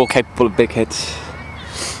 all capable of big hits.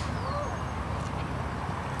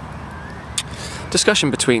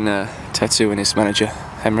 Discussion between Tetsu and his manager,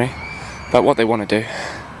 Henry, about what they want to do.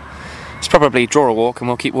 It's probably draw a walk and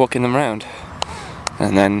we'll keep walking them round.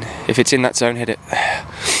 And then, if it's in that zone, hit it.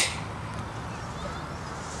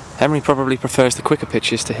 Henry probably prefers the quicker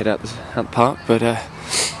pitches to hit at the park, but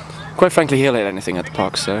quite frankly he'll hit anything at the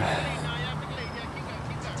park, so...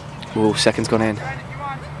 Ooh, second's gone in.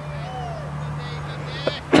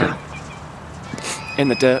 In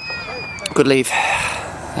the dirt. Good leave.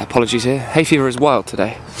 Apologies here. Hay fever is wild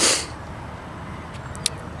today.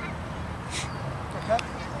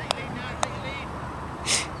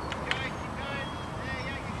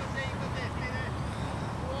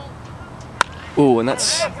 Ooh, and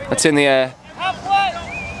that's in the air.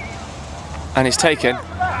 And it's taken.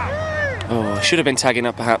 Oh, should have been tagging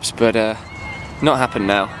up perhaps, but not happened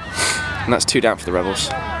now. And that's 2 down for the Rebels.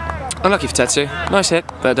 Unlucky for Tetsu. Nice hit,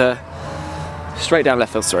 but straight down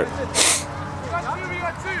left field throat.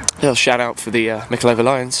 Little shout out for the Mikulova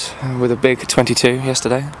Lions with a big 22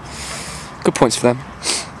 yesterday. Good points for them.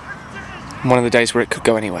 One of the days where it could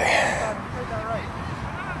go anyway.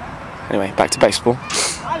 Anyway, back to baseball.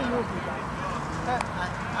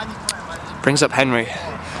 Brings up Henry,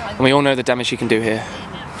 and we all know the damage he can do here.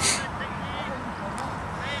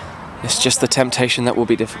 It's just the temptation that will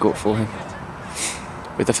be difficult for him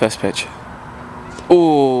with the first pitch.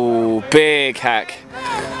 Ooh, big hack.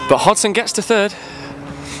 But Hodson gets to third.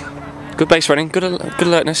 Good base running, good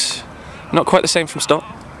alertness. Not quite the same from Stott.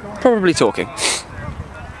 Probably talking.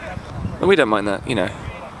 But we don't mind that, you know.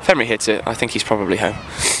 If Henry hits it, I think he's probably home.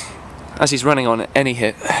 As he's running on any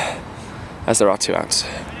hit, as there are 2 outs.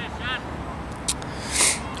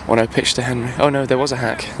 1-0 pitch to Henry. Oh no, there was a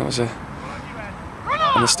hack. That was on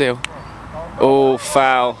the steal. Oh,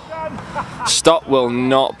 foul. Stott will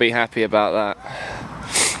not be happy about that.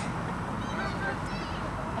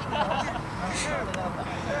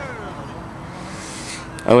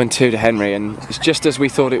 Oh, and 2 to Henry, and it's just as we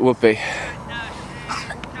thought it would be.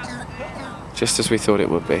 Just as we thought it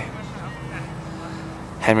would be.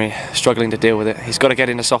 Henry struggling to deal with it. He's got to get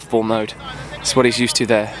into softball mode. That's what he's used to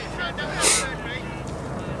there.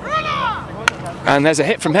 And there's a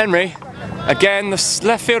hit from Henry. Again, the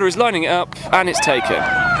left fielder is lining it up, and it's taken.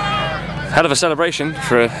 Hell of a celebration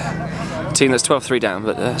for a team that's 12-3 down,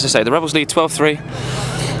 but as I say, the Rebels lead 12-3.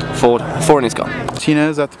 Ford, 4 and he's gone.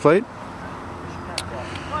 Martinez at the plate.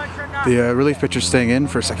 The relief pitcher staying in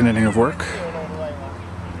for a second inning of work.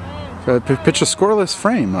 Pitched a scoreless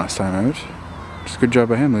frame last time out. Just a good job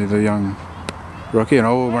by him, the young rookie. And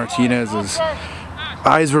oh, Martinez's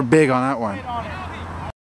eyes were big on that one.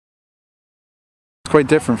 It's quite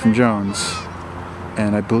different from Jones,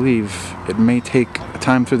 and I believe it may take a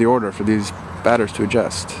time through the order for these batters to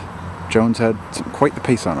adjust. Jones had quite the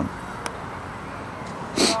pace on him.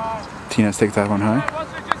 Martinez takes that one high.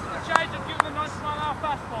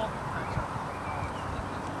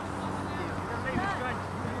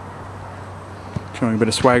 Showing a bit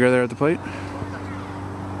of swagger there at the plate.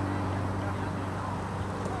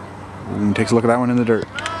 And takes a look at that one in the dirt.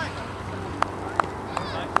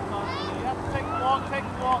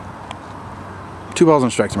 Two balls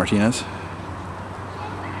and strikes, Martinez.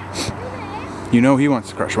 You know he wants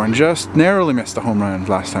to crush one. Just narrowly missed the home run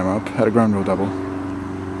last time up. Had a ground rule double.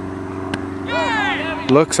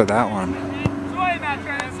 Looks at that one.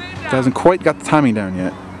 Hasn't quite got the timing down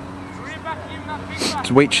yet.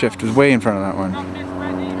 His weight shift is way in front of that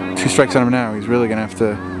one. 2 strikes on him now. He's really going to have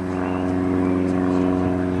to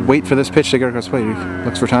wait for this pitch to get across the plate. He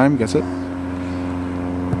looks for time, gets it.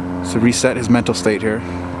 So reset his mental state here.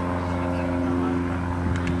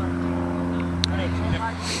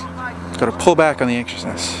 Got to pull back on the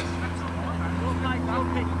anxiousness.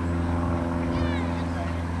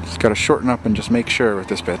 Just got to shorten up and just make sure with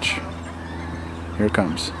this pitch. Here it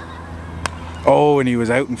comes. Oh, and he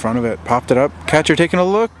was out in front of it. Popped it up. Catcher taking a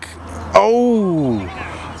look. Oh!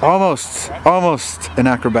 Almost an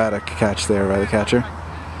acrobatic catch there by the catcher.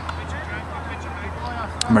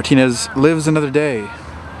 Martinez lives another day.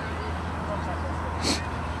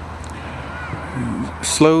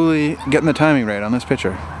 Slowly getting the timing right on this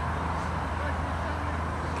pitcher.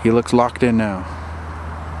 He looks locked in now.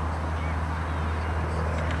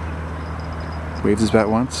 Waves his bat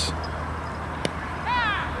once.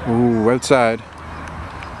 Ooh, outside.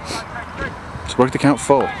 Let's work the count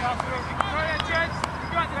full.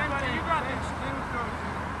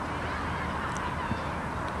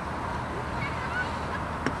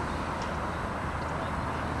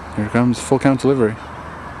 Here comes full count delivery.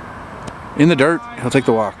 In the dirt, he'll take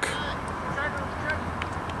the walk.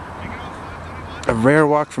 A rare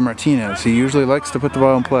walk from Martinez. He usually likes to put the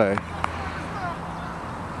ball in play.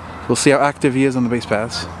 We'll see how active he is on the base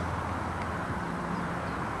paths.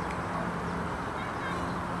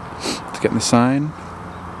 He's getting the sign.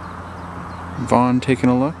 Vaughan taking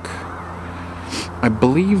a look. I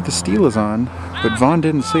believe the steal is on, but Vaughan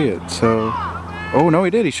didn't see it, so... Oh, no,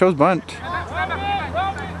 he did. He shows bunt.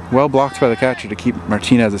 Well blocked by the catcher to keep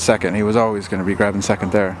Martinez at second. He was always going to be grabbing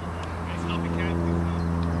second there.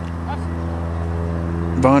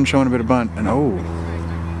 Vaughan showing a bit of bunt, and oh.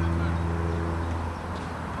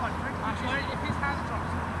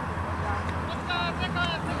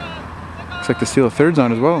 Looks like the steal of third's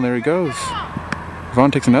on as well, and there he goes.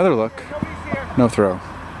 Vaughan takes another look. No throw.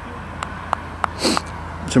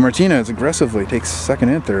 So Martinez aggressively takes second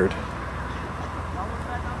and third.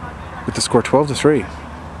 With the score 12-3.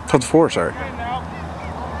 12-4, sorry.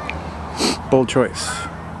 Bold choice.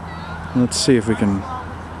 Let's see if we can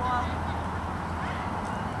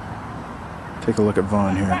take a look at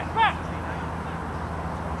Vaughan here.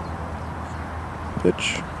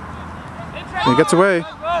 Pitch. And he gets away.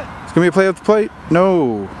 It's going to be a play at the plate.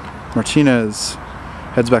 No. Martinez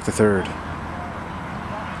heads back to third.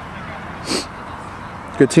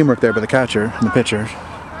 Good teamwork there by the catcher and the pitcher.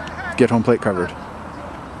 Get home plate covered.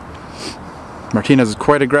 Martinez is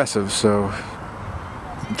quite aggressive, so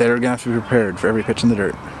they're going to have to be prepared for every pitch in the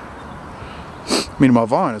dirt. Meanwhile,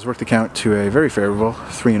 Vaughan has worked the count to a very favorable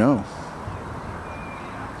 3-0.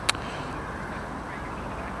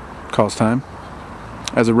 Calls time.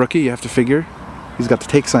 As a rookie, you have to figure he's got the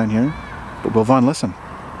take sign here, but will Vaughan listen?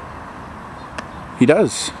 He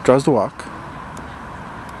does. Draws the walk.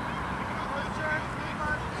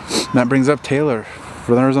 And that brings up Taylor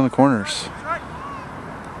for runners on the corners.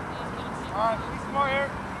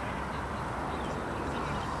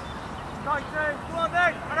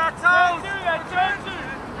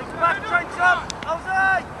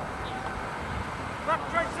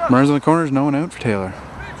 Runners on the corners, no one out for Taylor.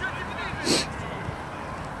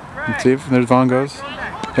 Let's see if there's Vaughan goes.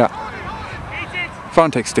 Yeah.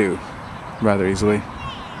 Vaughan takes 2 rather easily.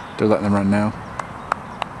 They're letting them run now.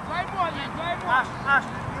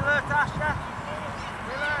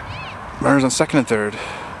 Runners on second and third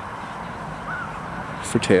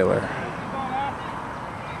for Taylor.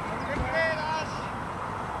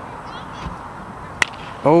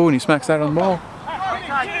 Oh, and he smacks that on the ball.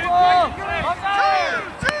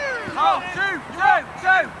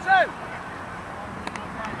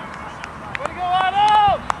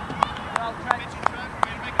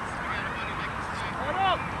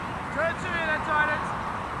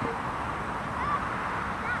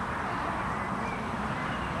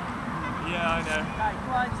 Yeah, I know. Okay,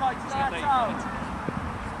 come on, tight, start out.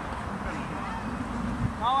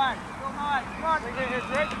 Go on, come on. Bring it here,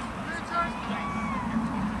 Rick.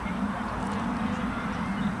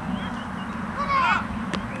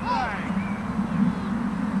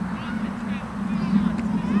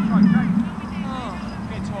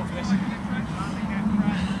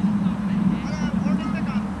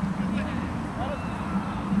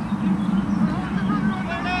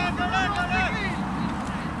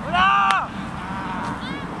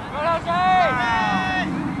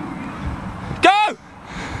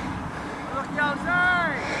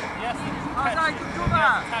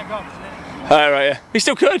 Alright, yeah. He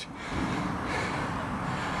still could.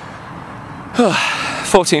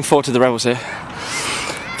 14-4 to the Rebels here.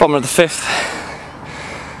 Bottom of the 5th.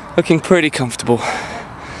 Looking pretty comfortable.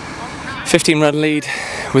 15-run lead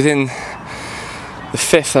within the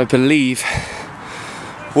 5th, I believe,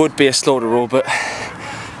 would be a slaughter rule, but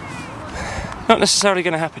not necessarily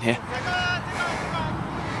going to happen here.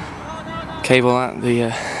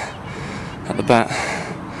 Koabel at the bat,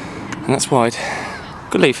 and that's wide.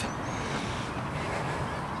 Good leave.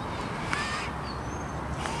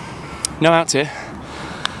 No outs here.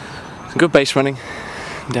 Some good base running,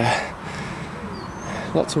 and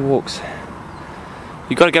lots of walks.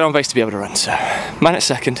 You've got to get on base to be able to run. So, man at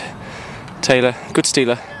second. Taylor, good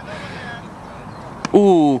stealer.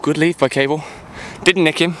 Ooh, good leave by Koabel. Didn't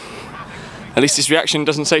nick him. At least his reaction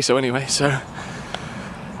doesn't say so anyway, so.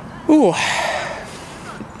 Ooh.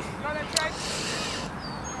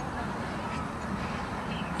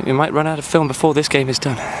 We might run out of film before this game is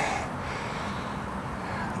done.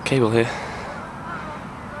 Koabel here.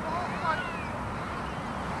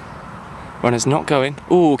 Runner's not going.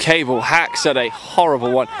 Ooh, Koabel hacks at a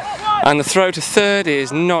horrible one. And the throw to third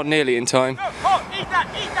is not nearly in time.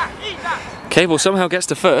 Koabel somehow gets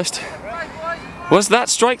to first. Was that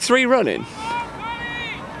strike 3 running?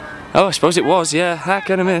 Oh, I suppose it was, yeah. Hack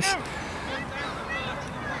and a miss.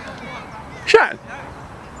 Shan!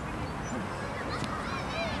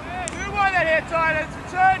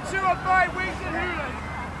 Turn 2 on by Wings and Hoolan.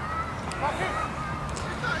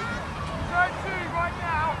 Turn 2 right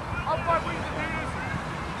now, up by Wings and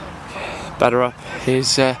Hoolan. Batter up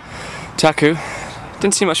is Taku.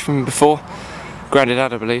 Didn't see much from him before. Grounded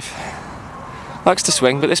out, I believe. Likes to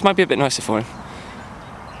swing, but this might be a bit nicer for him.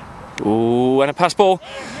 Ooh, and a pass ball.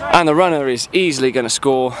 And the runner is easily going to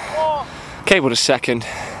score. Koabel to second.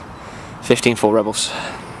 15-4 Rebels.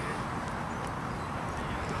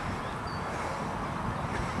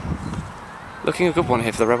 Looking a good one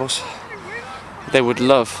here for the Rebels. They would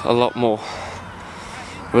love a lot more.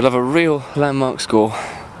 They would love a real landmark score.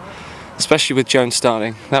 Especially with Jones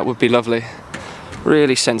starting. That would be lovely.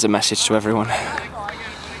 Really sends a message to everyone.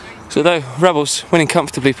 So though Rebels winning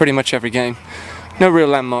comfortably pretty much every game, no real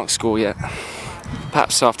landmark score yet.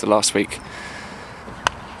 Perhaps after last week.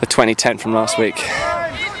 The 2010 from last week.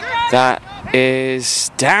 That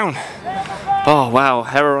is down. Oh wow,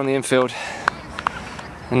 error on the infield.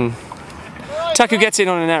 And Taku gets in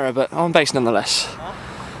on an error, but on base nonetheless.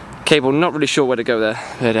 Koabel not really sure where to go there,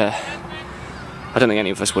 but I don't think any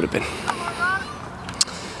of us would have been.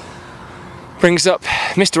 Brings up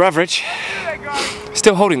Mr. Average.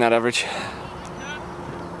 Still holding that average.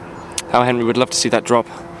 How Henry would love to see that drop.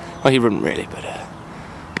 Well, he wouldn't really, but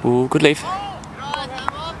ooh, good leave.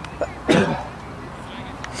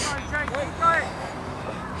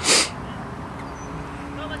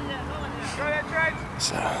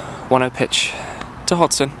 So, 1-0 pitch to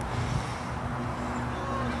Hodson.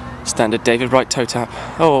 Standard David Wright toe tap.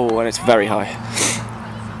 Oh, and it's very high.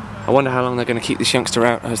 I wonder how long they're going to keep this youngster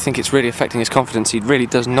out. I think it's really affecting his confidence. He really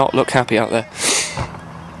does not look happy out there.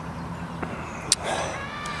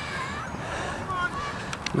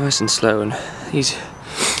 Nice and slow, and he's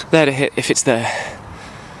there to hit if it's there.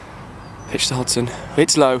 Pitch to Hodson.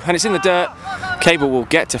 It's low, and it's in the dirt. Koabel will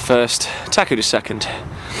get to first. Taku to second.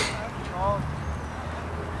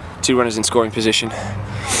 2 runners in scoring position.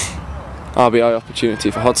 RBI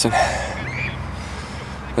opportunity for Hodson.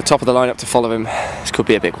 The top of the lineup to follow him. This could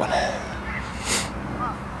be a big one.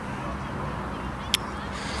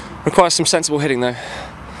 Requires some sensible hitting though.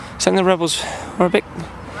 Something the Rebels were a bit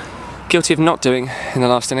guilty of not doing in the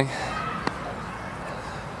last inning.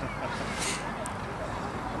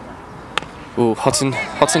 Ooh, Hodson.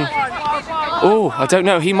 Ooh, I don't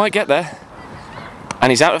know, he might get there.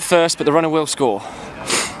 And he's out at first, but the runner will score.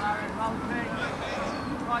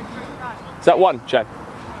 Is that 1, Chad?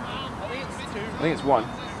 I think it's 1.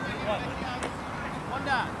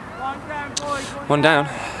 1 down.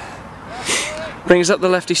 Brings up the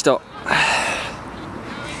lefty stop.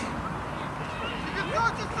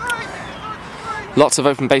 Lots of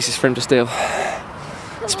open bases for him to steal.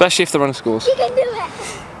 Especially if the runner scores. You can do it!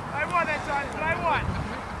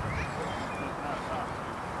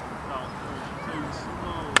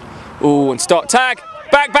 Ooh, and start tag!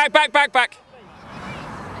 Back!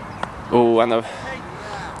 Oh, and the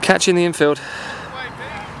catch in the infield.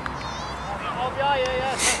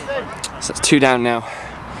 So that's 2 down now.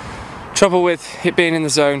 Trouble with it being in the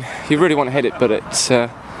zone. You really want to hit it, but it's one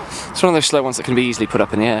of those slow ones that can be easily put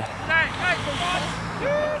up in the air.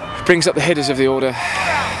 Brings up the hitters of the order.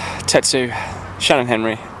 Tetsu, Shannon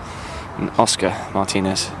Henry, and Oscar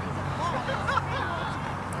Martinez.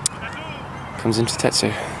 Comes into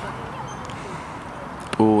Tetsu.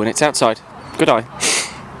 Ooh, and it's outside. Good eye.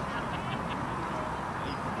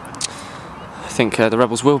 I think the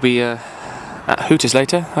Rebels will be at Hooters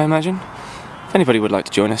later, I imagine. If anybody would like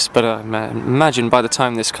to join us, but I imagine by the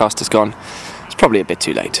time this cast has gone, it's probably a bit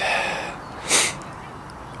too late.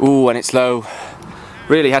 Ooh, and it's low.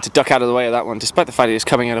 Really had to duck out of the way of that one, despite the fact it was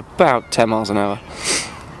coming at about 10 miles an hour.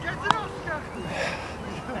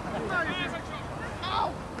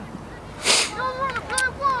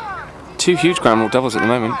 Two huge ground rule doubles at the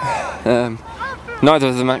moment. Neither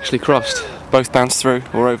of them actually crossed. Both bounced through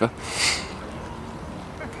or over.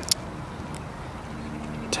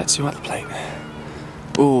 Tetsu at the plate.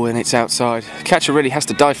 Ooh, and it's outside. Catcher really has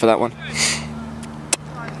to dive for that one.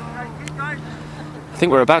 I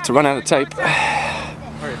think we're about to run out of tape.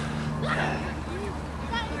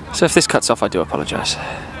 So if this cuts off, I do apologise.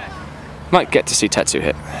 Might get to see Tetsu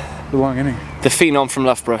hit. The long inning. The phenom from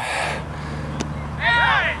Loughborough.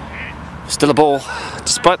 Still a ball,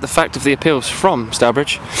 despite the fact of the appeals from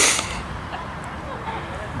Stourbridge.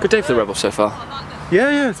 Good day for the Rebels so far.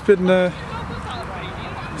 Yeah, it's been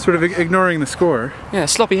sort of ignoring the score. Yeah,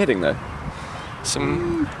 sloppy hitting though.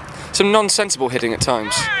 Some nonsensible hitting at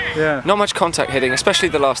times. Yeah. Not much contact hitting, especially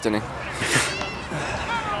the last inning.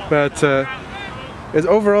 But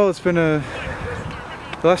overall, it's been the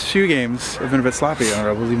last few games have been a bit sloppy on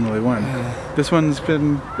Rebels, even though they won. This one's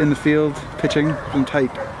been in the field, pitching, been tight.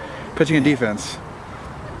 Pitching and defense.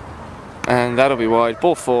 And that'll be wide.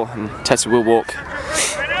 Ball 4, and Tetsu will walk.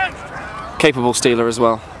 Capable stealer as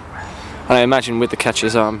well. And I imagine with the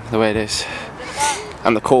catcher's arm, the way it is,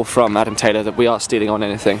 and the call from Adam Taylor that we are stealing on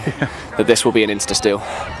anything, that this will be an insta-steal.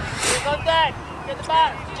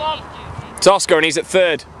 It's Oscar and he's at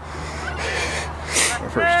third.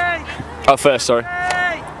 First. Oh, first, sorry.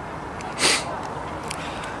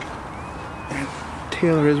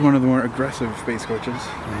 Taylor is one of the more aggressive base coaches,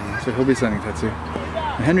 so he'll be sending Tetsu.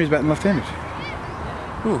 And Henry's batting left-handed.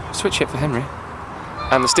 Ooh, switch hit for Henry.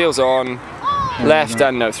 And the steal's on left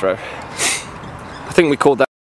and no throw. I think we called that.